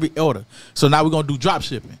fill every order. So now we're going to do drop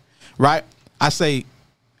shipping, right? I say,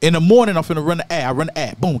 in the morning, I'm finna run the ad. I run the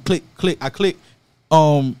ad. Boom, click. I click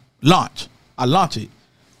launch. I launch it.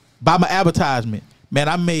 Buy my advertisement. Man,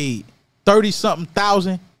 I made 30-something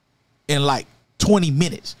thousand in like 20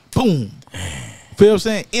 minutes. Boom. Feel what I'm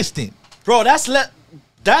saying? Instant. Bro, that's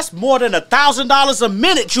more than $1,000 a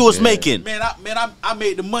minute you was making. Man, I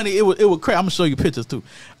made the money. It was crazy. I'm gonna show you pictures too.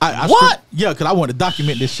 What? Yeah, because I want to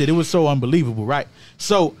document this shit. It was so unbelievable, right?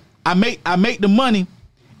 So I make the money,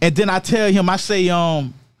 and then I tell him, I say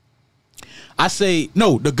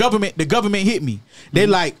no. The government hit me. They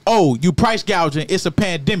like, oh, you price gouging. It's a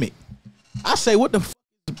pandemic. I say, what the f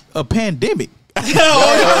is a pandemic?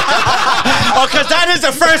 Oh, because that is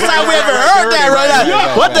the first time we ever heard that right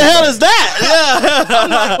now. What the hell is that? Yeah.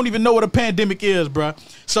 I don't even know what a pandemic is, bro.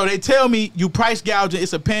 So they tell me you price gouging.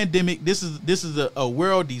 It's a pandemic. This is a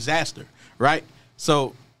world disaster, right?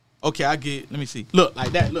 So, okay, I get. Let me see. Look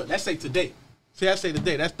like that. Look, let's say today. See, I say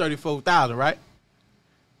today. That's 34,000, right?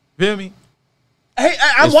 Feel me? Hey,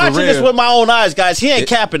 I'm It's for watching this real. with my own eyes, guys. He ain't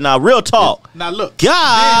capping now. Real talk. Now look.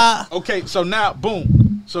 God. Then- okay, so now,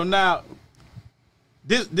 boom. So now,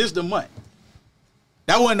 this the month.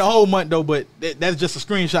 That wasn't the whole month though, but that's just a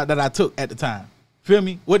screenshot that I took at the time. Feel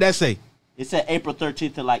me? What'd that say? It said April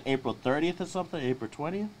 13th to like April 30th or something. April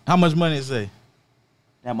 20th. How much money it say?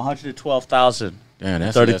 Damn, 112,000. Damn,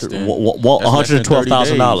 that's 33 less than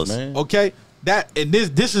 $112,000. man. Okay, that and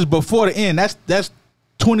this is before the end. That's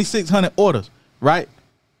 2,600 orders, right?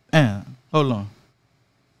 And hold on.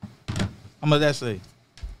 How much that say?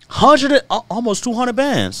 Almost 200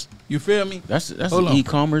 bands. You feel me? That's Hold an on.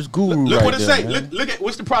 e-commerce guru Look right what it there, say. man. Look at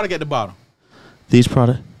what's the product at the bottom. These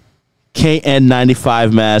products.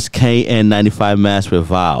 KN95 mask, KN95 mask with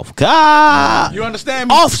valve. God, You understand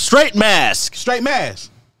me? off straight mask. Straight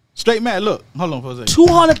mask. Straight mask. Look, hold on for a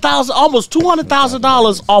second. Almost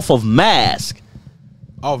 $200,000 off of mask.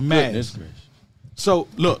 Off mask. Goodness gracious. So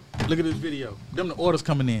look at this video. Them the orders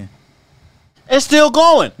coming in. It's still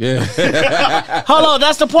going. Yeah. Hold on,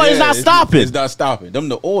 that's the point. It's Yeah, not stopping. It's not stopping. Them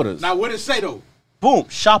the orders. Now what it say though? Boom,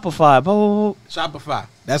 Shopify. Boom. Shopify.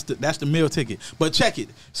 That's the meal ticket. But check it.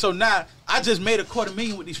 So now I just made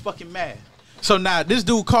 $250,000 with these fucking masks. So now this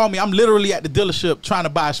dude called me. I'm literally at the dealership trying to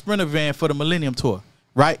buy a Sprinter van for the Millennium Tour.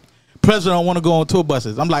 Right? President don't want to go on tour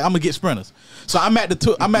buses. I'm like, I'm gonna get Sprinters. So I'm at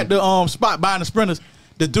the spot buying the Sprinters.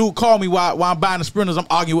 The dude called me while I'm buying the Sprinters. I'm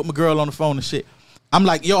arguing with my girl on the phone and shit. I'm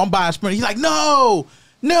like, yo, I'm buying Sprinters. He's like, no.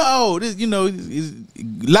 This, he's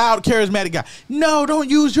loud, charismatic guy. No, don't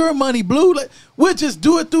use your money, Blue. We'll just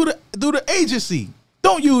do it through the agency.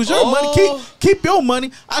 Don't use your money. Keep your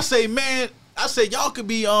money. I say, man. Y'all could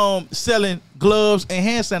be selling gloves and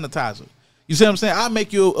hand sanitizer. You see what I'm saying? I'll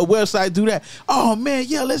make you a website, do that. Oh man,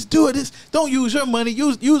 yeah, let's do it. Don't use your money.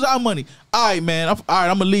 Use our money. All right, man.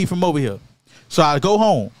 I'm gonna leave from over here. So I go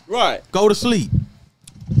home. Right. Go to sleep.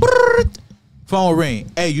 Phone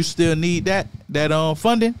ring. Hey, you still need that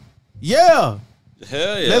funding? Yeah.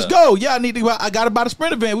 Hell yeah. Let's go. Yeah, I got to buy the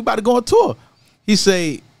Sprinter van. We about to go on tour. He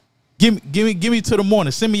say, give me till the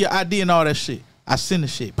morning. Send me your ID and all that shit. I send the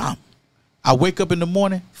shit. Bam. I wake up in the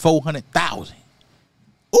morning, 400,000.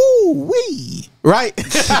 Ooh wee. Right?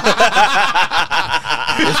 It's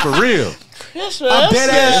for real. I'm dead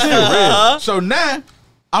ass serious. So now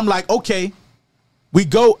I'm like, okay, we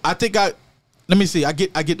go. Let me see. I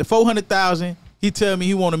get the 400,000. He tell me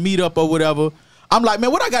he want to meet up or whatever. I'm like,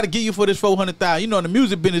 man, what I got to give you for this 400,000? You know, in the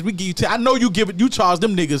music business, we give you. I know you charge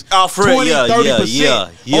them niggas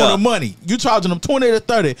 20-30% on the money. You charging them 20 to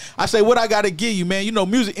 30. I say, what I got to give you, man? You know,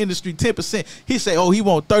 music industry 10%. He say, oh, he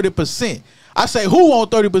want 30%. I say, who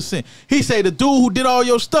want 30%? He say, the dude who did all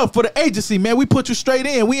your stuff for the agency, man. We put you straight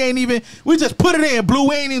in. We just put it in, Blue.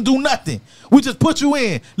 We ain't even do nothing. We just put you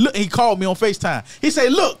in. Look, he called me on FaceTime. He say,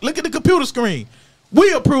 look at the computer screen.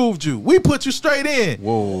 We approved you. We put you straight in.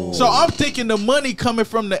 Whoa. So I'm thinking the money coming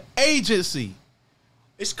from the agency.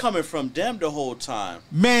 It's coming from them the whole time.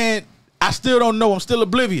 Man, I still don't know. I'm still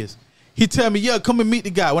oblivious. He tell me, yeah, come and meet the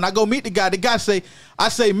guy. When I go meet the guy say, I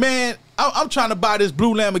say, man, I'm trying to buy this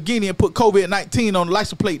blue Lamborghini and put COVID-19 on the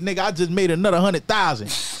license plate. Nigga, I just made another 100,000.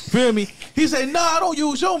 Feel me? He say, nah, I don't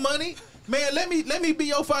use your money. Man, let me be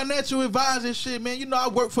your financial advisor and shit, man. You know I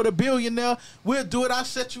work for the billionaire. We'll do it. I'll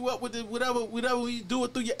set you up with it, whatever you do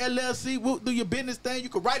it through your LLC. We'll do your business thing. You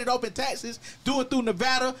can write it off in taxes. Do it through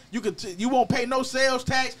Nevada. You won't pay no sales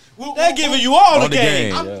tax. They're giving you all the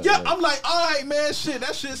game. I'm like, all right, man, shit,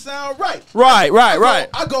 that shit sound right. Right.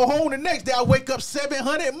 I go home the next day. I wake up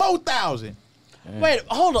 700 more thousand. Wait,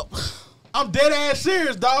 hold up. I'm dead ass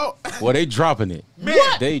serious, dog. Well, they dropping it. Man,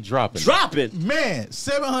 They dropping it. Man,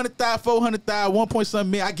 700,000, 400,000, 1 point something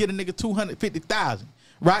million. I get a nigga 250,000,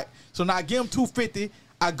 right? So now I give him 250.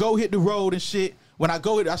 I go hit the road and shit. When I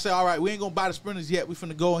go hit, I say, all right, we ain't gonna buy the Sprinters yet. We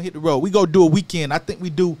finna go and hit the road. We go do a weekend. I think we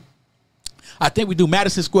do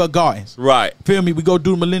Madison Square Gardens. Right. Feel me? We go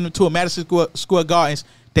do the Millennium Tour, Madison Square Gardens.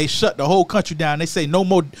 They shut the whole country down. They say no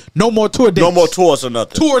more tour dates. No more tours or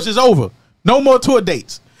nothing. Tours is over. No more tour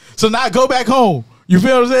dates. So now I go back home. You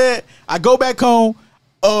feel what I'm saying? I go back home,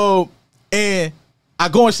 and I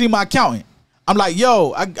go and see my accountant. I'm like,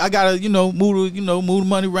 yo, I gotta, move the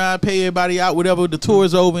money around, pay everybody out, whatever. The tour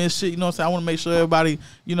is over and shit. You know what I'm saying? I want to make sure everybody,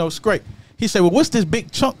 is great. He said, well, what's this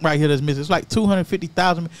big chunk right here that's missing? It's like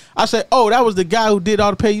 250,000. I said, oh, that was the guy who did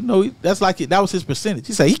all the pay. That's like it. That was his percentage.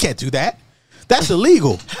 He said, he can't do that. That's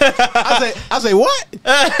illegal. I say, what?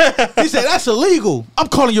 He said, that's illegal. I'm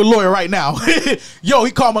calling your lawyer right now. Yo,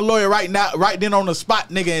 he called my lawyer right now, right then on the spot,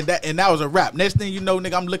 nigga, and that was a wrap. Next thing you know,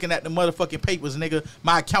 nigga, I'm looking at the motherfucking papers, nigga.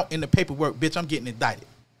 My account in the paperwork, bitch, I'm getting indicted.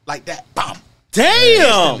 Like that. Bam. Damn.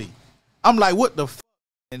 Instantly. I'm like, what the fuck?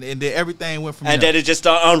 And then everything went from there. And then it just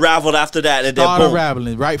unraveled after that. And started then boom.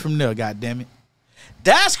 unraveling right from there, goddammit.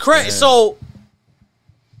 That's crazy. Yeah. So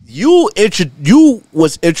you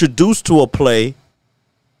was introduced to a play.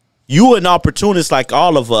 You an opportunist like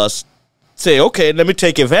all of us say, okay, let me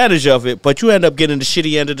take advantage of it, but you end up getting the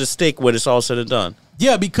shitty end of the stick when it's all said and done.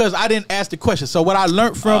 Yeah, because I didn't ask the question. So what I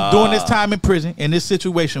learned from doing this time in prison in this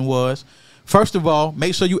situation was, first of all,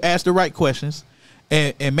 make sure you ask the right questions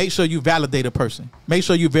and make sure you validate a person. Make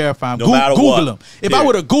sure you verify them. Google them. If I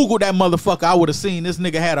would have Googled that motherfucker, I would have seen this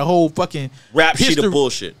nigga had a whole fucking rap sheet of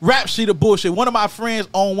bullshit. Rap sheet of bullshit. One of my friends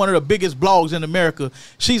owned one of the biggest blogs in America.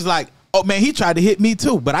 She's like, oh, man, he tried to hit me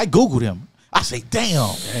too, but I Googled him. I say,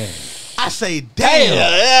 damn. I say, damn.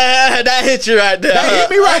 Yeah, that hit you right there. That hit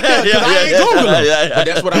me right there, 'cause I ain't Googling. But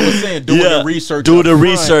that's what I was saying. Doing the research. Do up the front,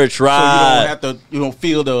 research, right? So you don't have to. You don't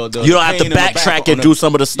feel the you don't have to backtrack and do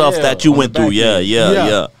some of the stuff that you went through.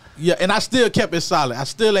 Yeah. Yeah, and I still kept it solid. I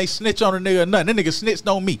still ain't snitch on a nigga or nothing. That nigga snitched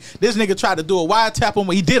on me. This nigga tried to do a wiretap on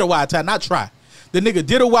me. He did a wiretap, not try. The nigga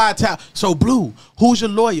did a wiretap. So, Blue, who's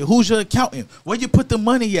your lawyer? Who's your accountant? Where you put the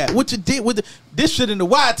money at? What you did with this shit in the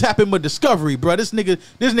wiretap in my discovery, bro. This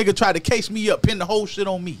nigga tried to case me up, pin the whole shit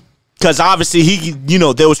on me. Because obviously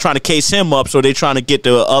they was trying to case him up, so they trying to get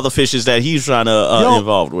the other fishes that he's trying to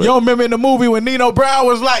involved with. You don't remember in the movie when Nino Brown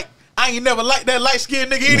was like, I ain't never liked that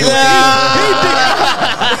light-skinned nigga anyway.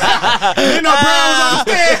 Nino Brown was on the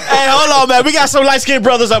stand. Hey, hold on, man. We got some light-skinned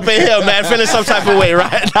brothers up in here, man, feeling some type of way,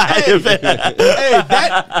 right? Hey,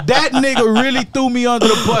 that nigga really threw me under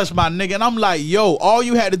the bus, my nigga. And I'm like, yo, all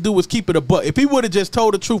you had to do was keep it a buck. If he would have just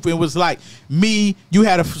told the truth and was like, me, you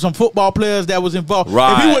had some football players that was involved.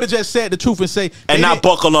 Right. If he would have just said the truth and say. And not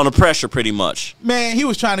buckle on the pressure, pretty much. Man, he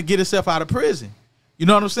was trying to get himself out of prison. You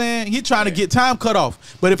know what I'm saying? He trying to get time cut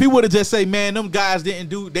off. But if he would have just say, man, them guys they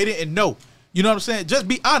didn't know. You know what I'm saying? Just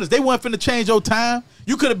be honest. They weren't finna change your time.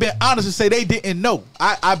 You could have been honest and say they didn't know.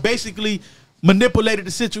 I basically manipulated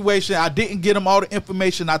the situation. I didn't get them all the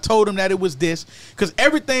information. I told them that it was this. Because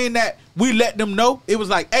everything that we let them know, it was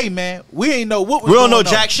like, hey, man, we ain't know what was going on. We don't know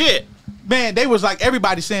jack shit. Man, they was like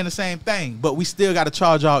everybody saying the same thing, but we still got to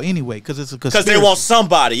charge y'all anyway because it's a conspiracy. Because they want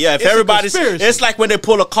somebody. Yeah, if everybody's, it's like when they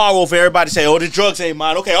pull a car over, everybody say, "Oh, the drugs ain't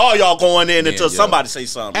mine." Okay, all y'all going in until somebody say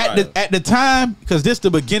something. At the time, because this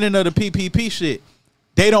the beginning of the PPP shit,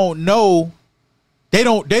 they don't know. They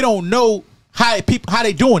don't know how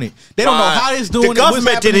they doing it. They don't know how it's doing it. The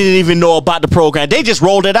government didn't even know about the program. They just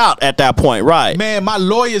rolled it out at that point, right? Man, my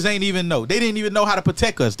lawyers ain't even know. They didn't even know how to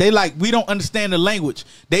protect us. They like, we don't understand the language.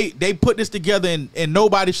 They put this together and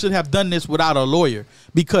nobody should have done this without a lawyer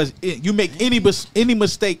because you make any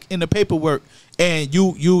mistake in the paperwork and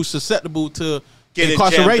you susceptible to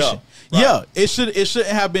incarceration. Right. Yeah, it shouldn't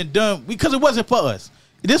have been done because it wasn't for us.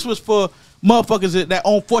 This was for motherfuckers that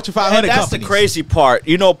own Fortune 500 and that's companies. The crazy part,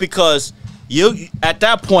 because you at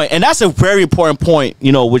that point, and that's a very important point,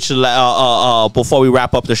 which before we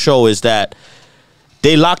wrap up the show is that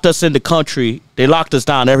they locked us in the country, they locked us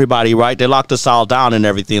down, everybody, right? They locked us all down and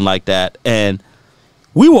everything like that, and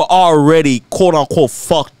we were already quote unquote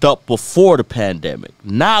fucked up before the pandemic.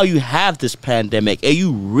 Now you have this pandemic, and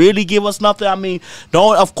you really give us nothing. I mean,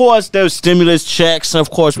 of course there's stimulus checks,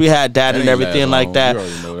 of course we had that and everything like that.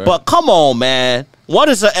 But come on, man. What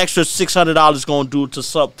is an extra $600 going to do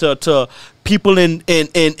to people in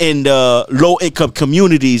the low income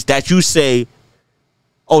communities that you say,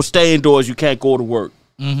 oh, stay indoors, you can't go to work?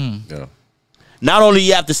 Mm-hmm. Yeah. Not only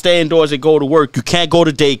you have to stay indoors and go to work, you can't go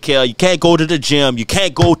to daycare, you can't go to the gym, you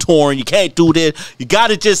can't go touring, you can't do this. You got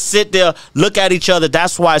to just sit there, look at each other.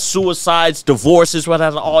 That's why suicides, divorces were at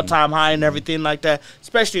an all-time high and everything like that,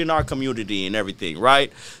 especially in our community and everything,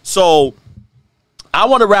 right? So I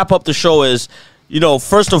want to wrap up the show as,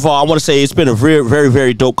 first of all, I want to say it's been a very, very,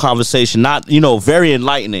 very dope conversation. Not, very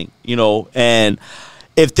enlightening, and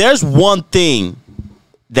if there's one thing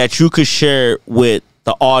that you could share with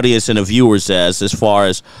the audience and the viewers as far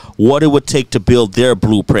as what it would take to build their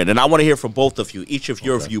blueprint. And I want to hear from both of you, each of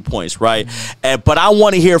your viewpoints, right? But I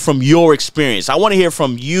want to hear from your experience. I want to hear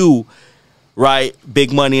from you, right,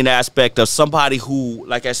 Big Money, in the aspect of somebody who,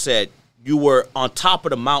 like I said, you were on top of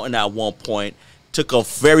the mountain at one point, took a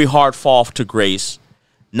very hard fall to grace.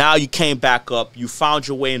 Now you came back up. You found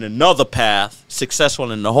your way in another path,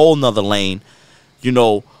 successful in a whole nother lane.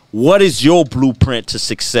 What is your blueprint to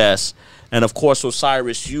success? And, of course,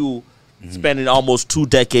 Osiris, you spending almost 2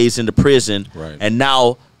 decades in the prison and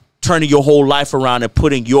now turning your whole life around and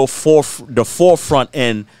putting the forefront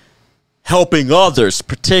in helping others,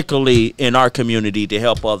 particularly in our community, to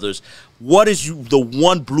help others. What is the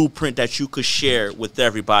one blueprint that you could share with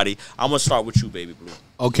everybody? I'm going to start with you, Baby Blue.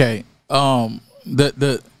 Okay.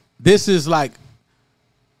 This is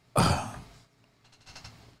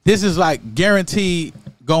like guaranteed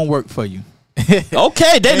gonna work for you.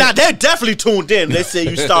 Okay, they're definitely tuned in. They say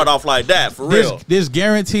you start off like that, for real. This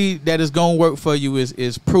guaranteed that it's gonna work for you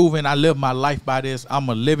is proven. I live my life by this. I'm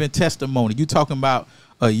a living testimony. You talking about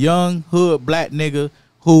a young hood black nigga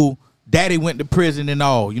who daddy went to prison and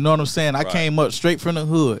all. You know what I'm saying? I came up straight from the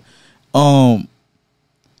hood.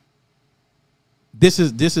 This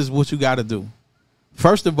is what you gotta do.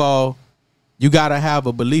 First of all, you gotta have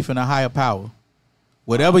a belief in a higher power.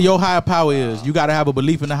 Whatever your higher power is, you got to have a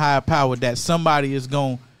belief in the higher power that somebody is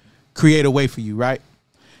going to create a way for you, right?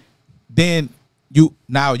 Then you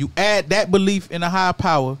add that belief in a higher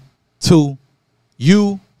power to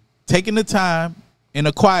you taking the time in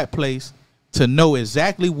a quiet place to know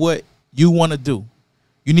exactly what you want to do.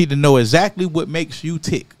 You need to know exactly what makes you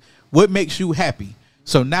tick, what makes you happy.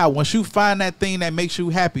 So now once you find that thing that makes you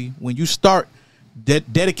happy, when you start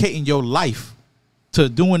dedicating your life to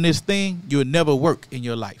doing this thing, you'll never work in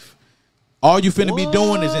your life. All you finna be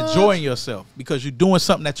doing is enjoying yourself because you're doing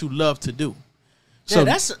something that you love to do. Yeah, So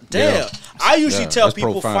that's damn. I usually tell that's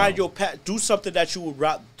people profound. find your do something that you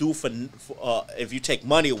would do for if you take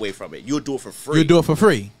money away from it, you'll do it for free. you'll do it for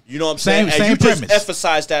free. You know what I'm Same- saying? And same you just premise.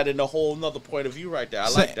 emphasize that in a whole nother point of view right there. I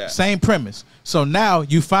like that. Same premise. So now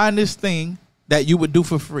you find this thing that you would do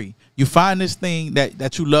for free. You find this thing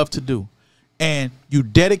that you love to do, and you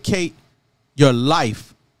dedicate your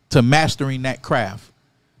life to mastering that craft.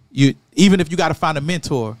 You even if you got to find a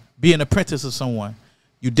mentor, be an apprentice of someone,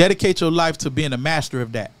 you dedicate your life to being a master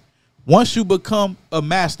of that. Once you become a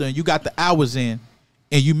master and you got the hours in,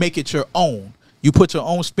 and you make it your own, you put your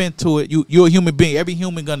own spin to it. You're a human being. Every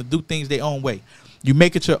human gonna do things their own way. You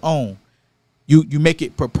make it your own. You make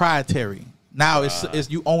it proprietary. Now it's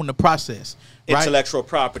you own the process. Right? Intellectual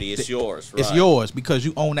property, it's yours. It's right. yours because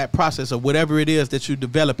you own that process of whatever it is that you're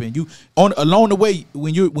developing. You along the way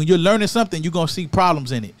when you're learning something, you're gonna see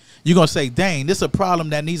problems in it. You're gonna say, "Dang, this is a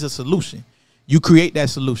problem that needs a solution." You create that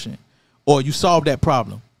solution, or you solve that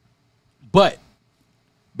problem. But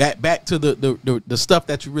back to the stuff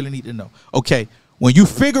that you really need to know. Okay, when you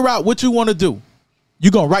figure out what you want to do,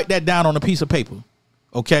 you're gonna write that down on a piece of paper.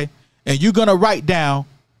 Okay, and you're gonna write down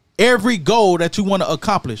every goal that you want to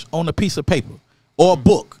accomplish on a piece of paper or a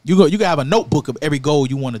book. You can have a notebook of every goal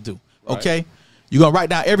you want to do. Okay, right. You're gonna write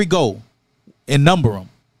down every goal and number them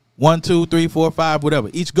 1, 2, 3, 4, 5, whatever.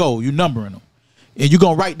 Each goal you numbering them, and you're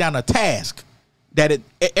gonna write down a task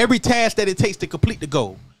every task that it takes to complete the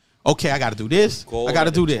goal. Okay, I got to do this. Goal I got to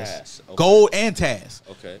and do a this. task. Okay. Goal and task.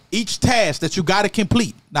 Okay. Each task that you got to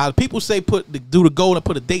complete. Now, people say do the goal and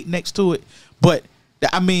put a date next to it, but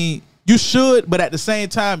I mean, you should, but at the same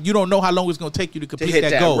time, you don't know how long it's going to take you to complete hit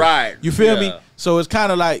that that, goal. right. You feel me? Yeah. So it's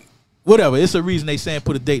kind of like, whatever. It's a reason they saying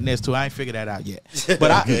put a date next to it. I ain't figured that out yet.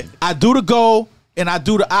 But I do the goal and I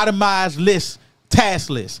do the itemized list, task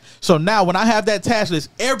list. So now when I have that task list,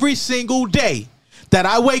 every single day that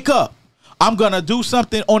I wake up, I'm going to do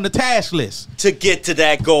something on the task list. To get to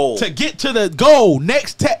that goal. To get to the goal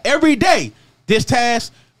every day. This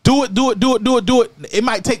task, do it. It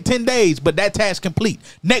might take 10 days, but that task complete.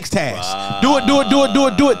 Next task. Wow.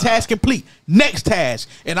 Do it. Task complete. Next task.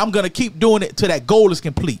 And I'm going to keep doing it till that goal is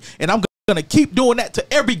complete. And I'm going to keep doing that till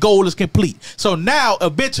every goal is complete. So now,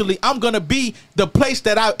 eventually, I'm going to be the place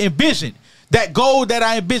that I envisioned. That goal that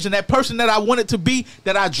I envisioned, that person that I wanted to be,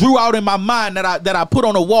 that I drew out in my mind, that I put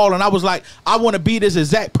on a wall, and I was like, I want to be this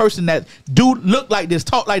exact person that look like this,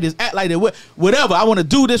 talk like this, act like this, whatever. I want to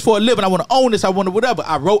do this for a living. I want to own this. I want to whatever.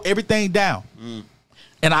 I wrote everything down,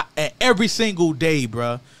 and every single day,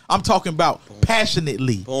 bro. I'm talking about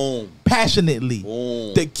passionately, passionately.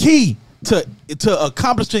 The key to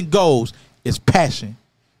accomplishing goals is passion,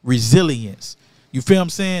 resilience. You feel what I'm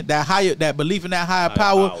saying? That belief in that higher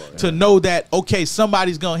power to know that, okay,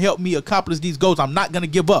 somebody's gonna help me accomplish these goals. I'm not gonna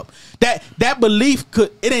give up. That belief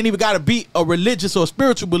it ain't even gotta be a religious or a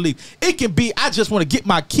spiritual belief. It can be, I just want to get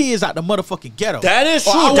my kids out the motherfucking ghetto. That is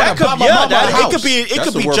Or true. That could be That's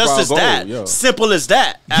just a worthwhile as goal, that. yeah. Simple as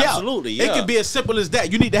that. Absolutely. Yeah. It can be as simple as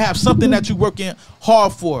that. You need to have something that you're working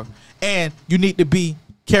hard for, and you need to be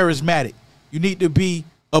charismatic. You need to be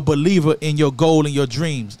a believer in your goal and your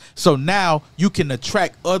dreams. So now you can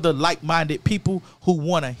attract other like-minded people who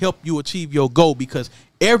want to help you achieve your goal, because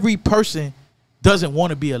every person doesn't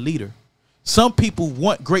want to be a leader. Some people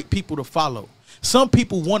want great people to follow. Some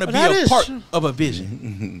people want to be a part of a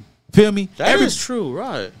vision. Feel me? That is true,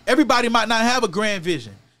 right. Everybody might not have a grand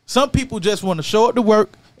vision. Some people just want to show up to work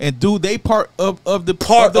and do their part of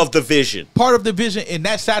the vision. Part of the vision, and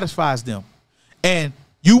that satisfies them. And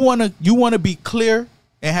you want to be clear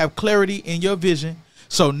and have clarity in your vision.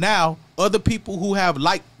 So now other people who have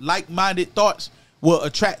like-minded thoughts will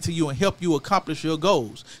attract to you and help you accomplish your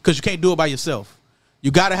goals, because you can't do it by yourself.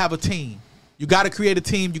 You got to have a team. You got to create a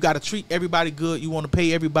team. You got to treat everybody good. You want to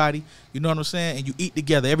pay everybody. You know what I'm saying? And you eat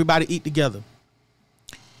together. Everybody eat together.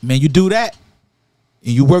 Man, you do that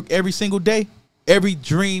and you work every single day. Every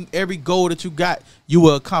dream, every goal that you got, you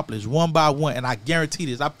will accomplish one by one. And I guarantee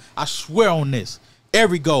this. I swear on this.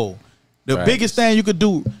 Every goal. The biggest thing you could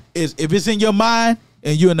do is, if it's in your mind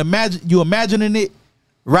and you're imagining it,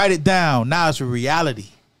 write it down. Now it's a reality.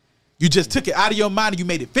 You just took it out of your mind and you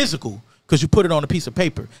made it physical because you put it on a piece of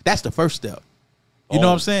paper. That's the first step. You know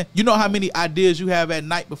what I'm saying? You know how many ideas you have at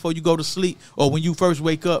night before you go to sleep or when you first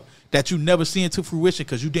wake up that you never see into fruition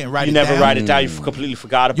because you didn't write it down? You never write it down. You completely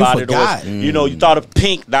forgot about it. Forgot. Or, you know, you thought of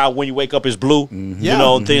pink. Now when you wake up, it's blue. You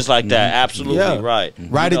know, things like that. Absolutely right.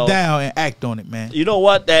 Write it down and act on it, man. You know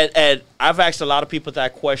what? And I've asked a lot of people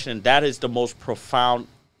that question. That is the most profound,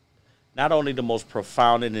 not only the most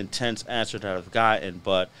profound and intense answer that I've gotten,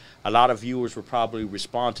 but a lot of viewers will probably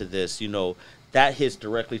respond to this. You know, that hits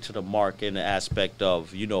directly to the mark in the aspect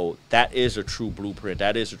of, you know, that is a true blueprint.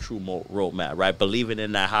 That is a true roadmap, right? Believing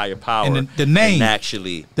in that higher power. And the name,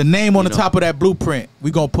 actually, the name on the top of that blueprint,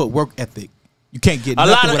 we're going to put work ethic. You can't get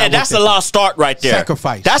nothing without and that's a lost start right there.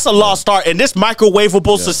 Sacrifice. That's a lost start. In this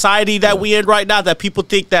microwavable society that we in right now, that people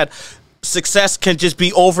think that success can just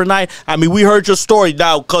be overnight. I mean, we heard your story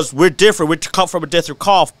now because we're different. We come from a different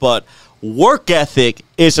cloth, but work ethic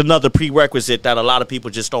is another prerequisite that a lot of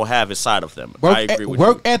people just don't have inside of them. I agree with you.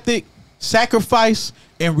 Work ethic, sacrifice,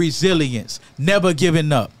 and resilience. Never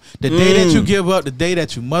giving up. The day that you give up, the day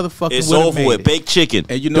that you motherfucking it's over with. Baked chicken.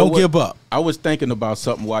 And you know don't give up. I was thinking about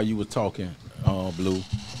something while you were talking, Blue.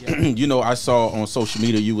 You know, I saw on social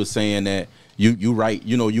media you were saying that you write,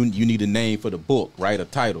 you know, you need a name for the book, right? A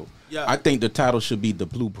title. Yeah. I think the title should be The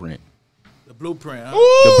Blueprint. The blueprint, huh?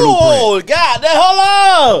 Ooh, God,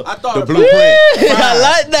 hold on. I thought The about blueprint. it. I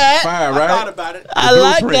like that. Fire, right? I thought about it. I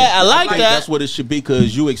like Blueprint. that. I like think that. That's what it should be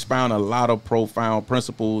because you expound a lot of profound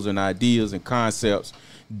principles and ideas and concepts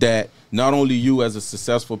that not only you as a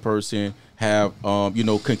successful person have, you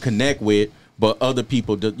know, can connect with, but other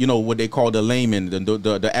people, you know, what they call the layman,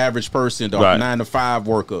 the average person, the 9-to-5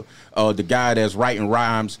 worker, the guy that's writing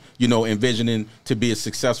rhymes, you know, envisioning to be as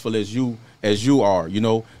successful as you are, you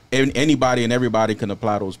know. Anybody and everybody can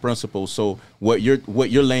apply those principles. So what you're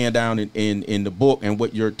laying down in the book and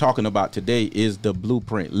what you're talking about today is the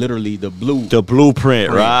blueprint, literally the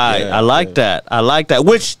blueprint, right? Yeah, I like that. I like that.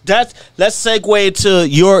 Which let's segue to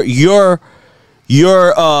your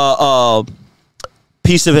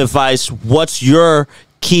piece of advice. What's your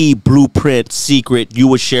key blueprint secret you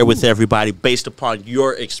would share with everybody based upon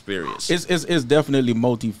your experience? It's definitely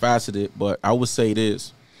multifaceted, but I would say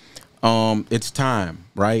this. It's time,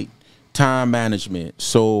 right? Time management.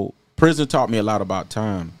 So prison taught me a lot about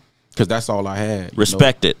time because that's all I had.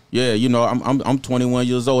 Respect it. Yeah, you know, I'm 21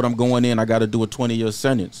 years old. I'm going in. I got to do a 20-year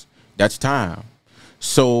sentence. That's time.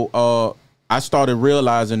 So I started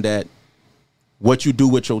realizing that what you do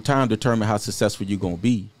with your time determine how successful you're going to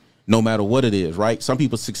be, no matter what it is, right? Some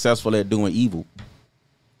people successful at doing evil.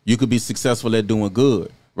 You could be successful at doing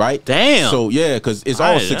good. Right? Damn. So yeah, because it's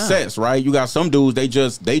all success, right? You got some dudes they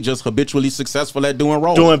just habitually successful at doing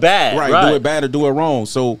wrong, doing bad, right? Doing bad or doing wrong.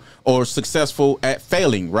 So or successful at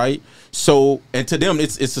failing, right? So and to them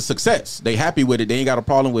it's a success. They happy with it. They ain't got a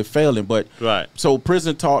problem with failing. But so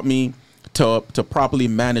prison taught me to properly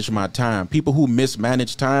manage my time. People who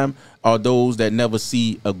mismanage time are those that never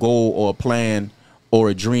see a goal or a plan or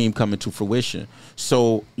a dream coming to fruition.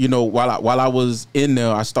 So you know, while I was in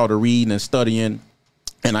there, I started reading and studying.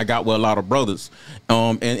 And I got with a lot of brothers.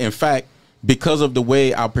 And in fact, because of the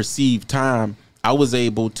way I perceive time, I was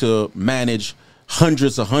able to manage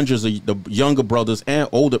hundreds of the younger brothers and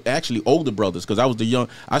older brothers. Because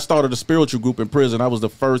I started a spiritual group in prison. I was the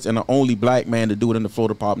first and the only black man to do it in the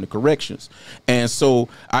Florida Department of Corrections. And so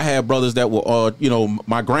I had brothers that were, you know,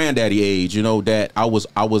 my granddaddy age, you know, that I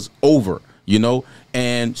was over, you know.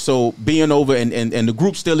 And so being over and the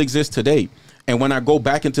group still exists today. And when I go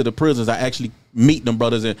back into the prisons, I actually meet them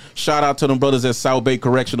brothers and shout out to them brothers at South Bay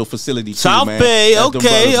Correctional Facility. South too, man. Bay, That's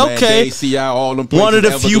okay, brothers, okay. ACI, all them places, one of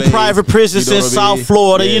the few Everglades, private prisons you know in what I mean? South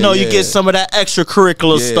Florida. Yeah, you know, yeah. you get some of that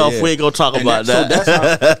extracurricular stuff. Yeah. We ain't gonna talk And about that. So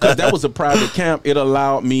that's how, because that was a private camp. It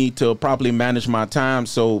allowed me to properly manage my time.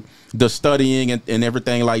 So the studying and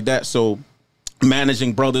everything like that. So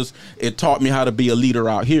managing brothers, it taught me how to be a leader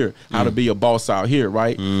out here, how to be a boss out here,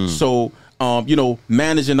 right? So you know,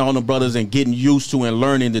 managing all the brothers and getting used to and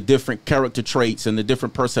learning the different character traits and the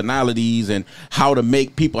different personalities and how to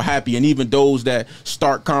make people happy. And even those that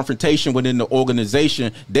start confrontation within the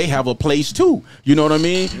organization, they have a place too. You know what I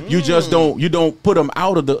mean? You just don't put them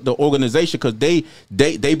out of the organization because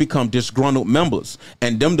they become disgruntled members,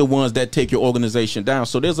 and them the ones that take your organization down.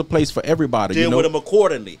 So there's a place for everybody. Deal with them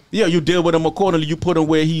accordingly. Yeah, you deal with him accordingly. You put him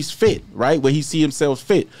where he's fit, right? Where he see himself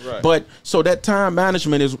fit. Right. But so that time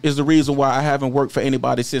management is the reason why why I haven't worked for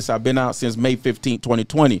anybody since I've been out since May 15th,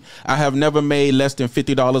 2020. I have never made less than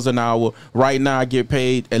 $50 an hour. Right now, I get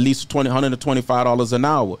paid at least $125 an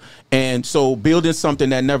hour. And so building something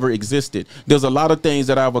that never existed. There's a lot of things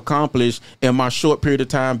that I've accomplished in my short period of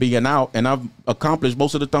time being out, and I've accomplished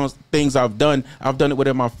most of the things I've done. I've done it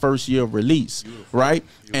within my first year of release, right?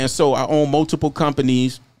 And so I own multiple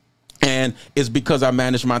companies, and it's because I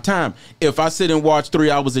manage my time. If I sit and watch 3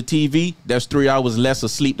 hours of TV, that's 3 hours less of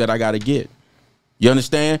sleep that I got to get. You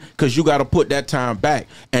understand? Because you got to put that time back.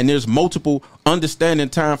 And there's multiple understanding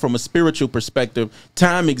time from a spiritual perspective.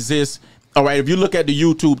 Time exists. All right, if you look at the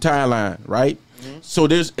YouTube timeline, right? So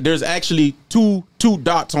there's actually two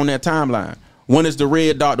dots on that timeline. One is the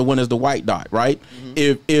red dot, the one is the white dot, right?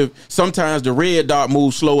 If sometimes the red dot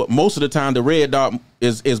moves slower, most of the time the red dot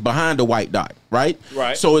is behind the white dot, right?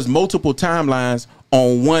 Right. So it's multiple timelines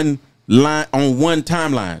on one line, on one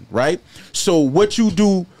timeline, right? So what you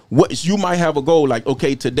do, what you might have a goal like,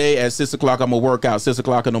 okay, today at 6 o'clock I'm gonna work out 6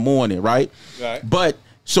 o'clock in the morning, right? Right. But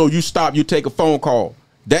so you stop, you take a phone call.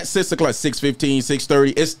 That 6 o'clock, 6:15,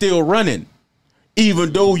 6:30, it's still running.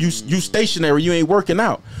 Even though you stationary, you ain't working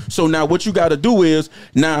out. So now what you got to do is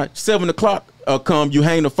now 7 o'clock come, you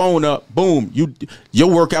hang the phone up, boom, your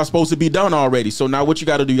workout's supposed to be done already. So now what you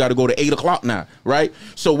got to do, you got to go to 8 o'clock now, right?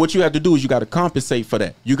 So what you have to do is you got to compensate for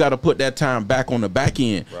that. You got to put that time back on the back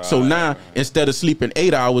end. Right. So now instead of sleeping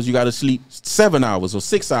 8 hours, you got to sleep 7 hours or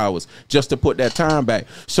 6 hours just to put that time back.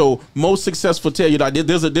 So most successful tell you that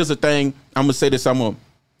there's a thing. I'm gonna say this. I'm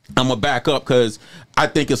gonna back up because I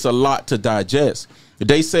think it's a lot to digest.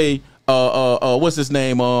 They say, what's his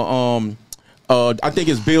name? I think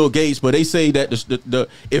it's Bill Gates, but they say that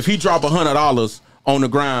if he drop $100 on the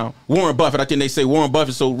ground, Warren Buffett, I think they say Warren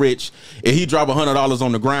Buffett's so rich, if he drop $100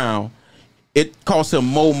 on the ground, it costs him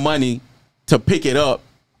more money to pick it up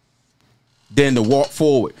than to walk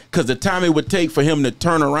forward, because the time it would take for him to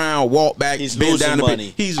turn around, walk back, bend down the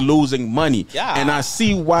money. He's losing money. Yeah. And I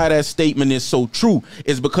see why that statement is so true.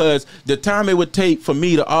 Is because the time it would take for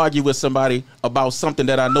me to argue with somebody about something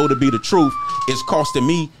that I know to be the truth is costing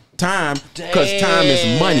me time, because time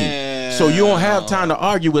is money. So you don't have time to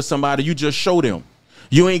argue with somebody. You just show them.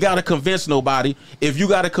 You ain't got to convince nobody. If you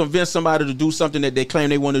got to convince somebody to do something that they claim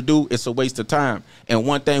they want to do, it's a waste of time. And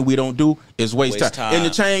one thing we don't do is waste time. In the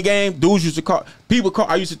chain game, dudes used to call people.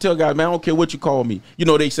 I used to tell guys, man, I don't care what you call me. You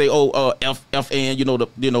know, they say, oh, FN. You know the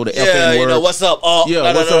FN word. Yeah, you know what's up?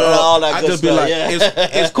 Yeah, what's up? All that I just be like,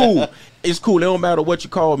 it's cool. It's cool. It don't matter what you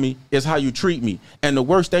call me. It's how you treat me. And the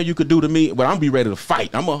worst thing you could do to me, well, I'm be ready to fight.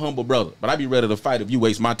 I'm a humble brother, but I be ready to fight if you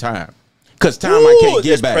waste my time. Because time I can't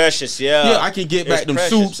get back. Precious, yeah. Yeah, I can get back them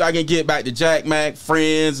soups. I can get back the Jack Mac,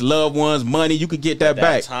 friends, loved ones, money. You could get that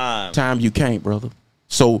back. Time you can't, brother.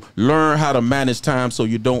 So learn how to manage time so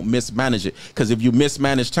you don't mismanage it. Because if you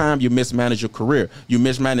mismanage time, you mismanage your career. You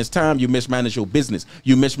mismanage time, you mismanage your business.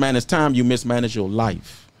 You mismanage time, you mismanage your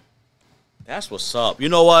life. That's what's up. You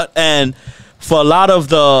know what? And for a lot of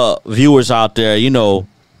the viewers out there, you know,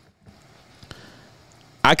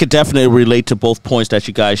 I could definitely relate to both points that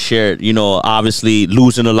you guys shared. You know, obviously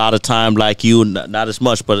losing a lot of time like you, not as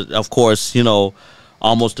much, but of course, you know,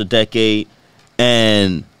 almost a decade.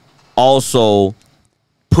 And also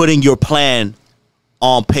putting your plan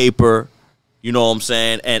on paper, you know what I'm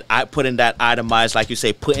saying? And I putting that itemized, like you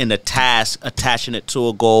say, putting a task, attaching it to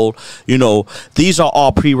a goal. You know, these are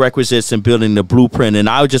all prerequisites in building the blueprint. And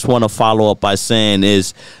I just want to follow up by saying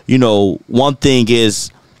is, you know, one thing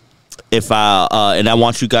is, if and I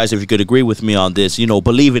want you guys, if you could agree with me on this, you know,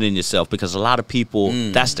 believing in yourself, because a lot of people,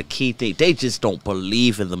 that's the key thing. They just don't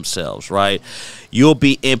believe in themselves, right? You'll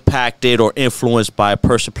be impacted or influenced by a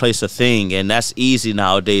person, place, or thing, and that's easy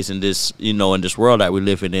nowadays in this, you know, in this world that we're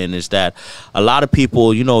living in. Is that a lot of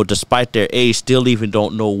people, you know, despite their age, still even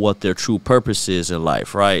don't know what their true purpose is in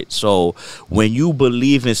life, right? So when you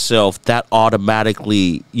believe in self, that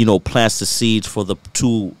automatically, you know, plants the seeds for the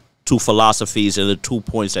two philosophies and the 2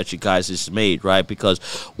 points that you guys just made, right? Because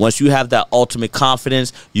once you have that ultimate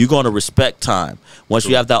confidence, you're going to respect time. Once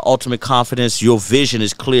you have that ultimate confidence, your vision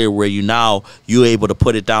is clear, where you're able to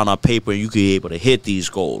put it down on paper and you can be able to hit these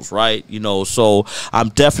goals, right? You know, so I'm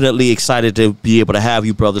definitely excited to be able to have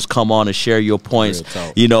you brothers come on and share your points,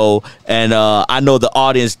 you know, and I know the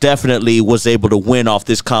audience definitely was able to win off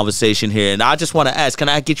this conversation here. And I just want to ask, can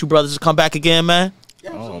I get you brothers to come back again, man?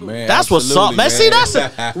 Oh man, that's what's up, man. See, that's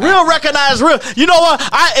a real recognized real. You know what?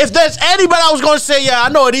 If there's anybody I was gonna say, yeah, I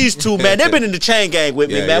know these two, man. They've been in the chain gang with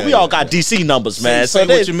me, man. We all got DC numbers, man. Say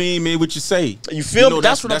what you mean what you say. You feel me?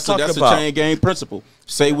 That's what I'm talking about. That's a chain gang principle.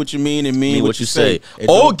 Say what you mean and mean what you say.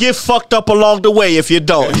 Or get fucked up along the way if you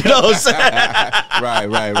don't. You know what I'm saying?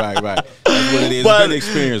 Right. That's what it is. But It's been an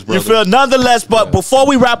experience, brother. you feel nonetheless. But before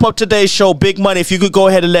we wrap up today's show, Big Money, if you could go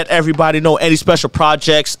ahead and let everybody know any special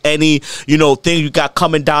projects, any thing you got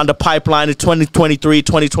coming down the pipeline in 2023,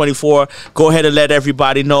 2024, go ahead and let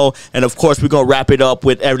everybody know. And of course, we're gonna wrap it up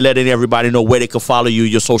with letting everybody know where they can follow you,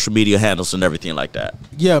 your social media handles, and everything like that.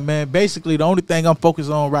 Yeah, man. Basically, the only thing I'm focused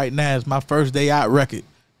on right now is my first day out record.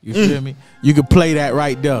 You feel me? You can play that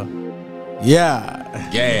right there. Yeah.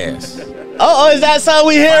 Yes. Oh, is that something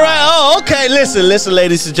we hear right? Oh, okay. Listen,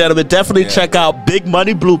 ladies and gentlemen. Definitely check out Big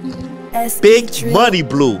Money Blue. Big Money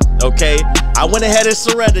Blue. Okay. I went ahead and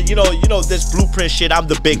surrendered. You know this blueprint shit. I'm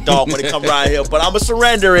the big dog when it comes around here, but I'm gonna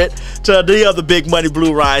surrender it to the other Big Money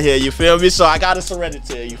Blue right here. You feel me? So I gotta surrender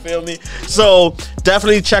to it. You feel me? So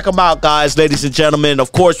definitely check them out, guys, ladies and gentlemen.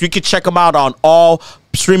 Of course, you can check them out on all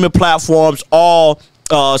streaming platforms, all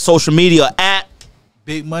social media at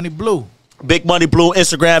Big Money Blue. Big Money Blue,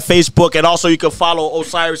 Instagram, Facebook, and also you can follow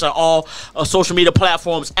Osiris on all social media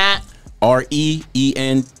platforms at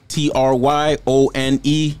REENTRYONE.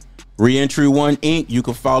 Reentry One Inc. You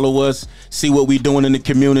can follow us, see what we doing in the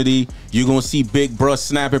community. You're gonna see Big Bruh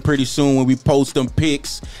snapping pretty soon when we post them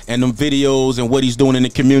pics and them videos and what he's doing in the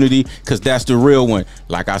community, because that's the real one.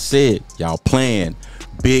 Like I said, y'all playing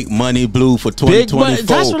Big Money Blue for 2024.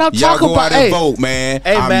 That's what I'm y'all talking go about. out and vote, man.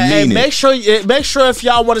 Hey, I man, mean it. make sure if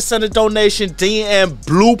y'all want to send a donation, DM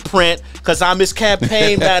Blueprint, because I'm his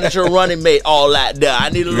campaign manager, running mate, all that there. I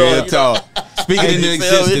need a Real little talk. Speaking into You feel me?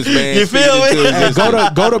 existence, man. You feel Speaking me? into Hey,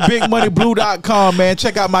 existence. go to bigmoneyblue.com, man.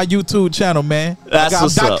 Check out my YouTube channel, man. That's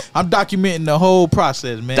what's up. I'm documenting the whole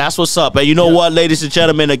process, man. That's what's up. And you know what, ladies and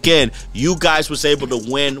gentlemen, again, you guys was able to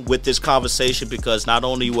win with this conversation, because not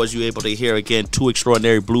only was you able to hear, again, 2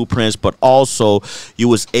 extraordinary blueprints, but also you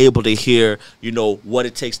was able to hear, what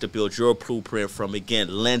it takes to build your blueprint from, again,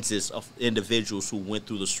 lenses of individuals who went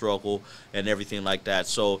through the struggle and everything like that.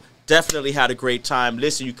 So definitely had a great time.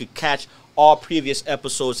 Listen, you could catch all previous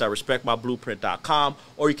episodes at respectmyblueprint.com,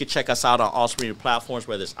 or you can check us out on all streaming platforms,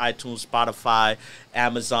 whether it's iTunes, Spotify,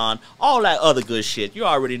 Amazon, all that other good shit. You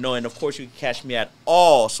already know. And of course, you can catch me at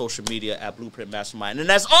all social media at Blueprint Mastermind. And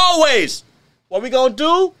as always, what we gonna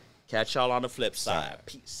do? Catch y'all on the flip side.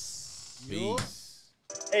 Peace. Peace.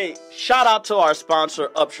 Hey, shout out to our sponsor,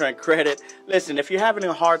 Uptrend Credit. Listen, if you're having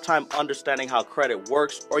a hard time understanding how credit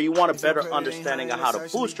works, or you want a better understanding of how to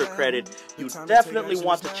boost your credit, you definitely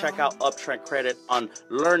want to check out Uptrend Credit on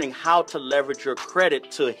learning how to leverage your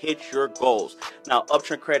credit to hit your goals. Now,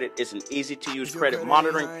 Uptrend Credit is an easy-to-use credit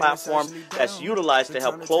monitoring platform that's utilized to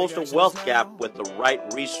help close the wealth gap with the right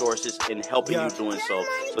resources in helping you doing so.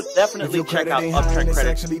 So definitely check out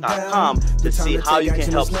uptrendcredit.com to see how you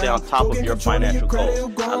can help stay on top of your financial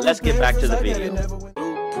goals. Now let's get back to the video.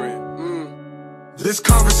 This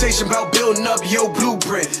conversation about building up your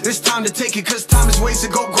blueprint. It's time to take it, cause time is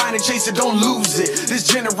wasted. Go grind and chase it, don't lose it. This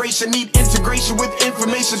generation need integration with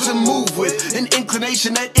information to move with. An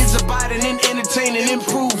inclination that is abiding in entertaining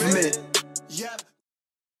improvement.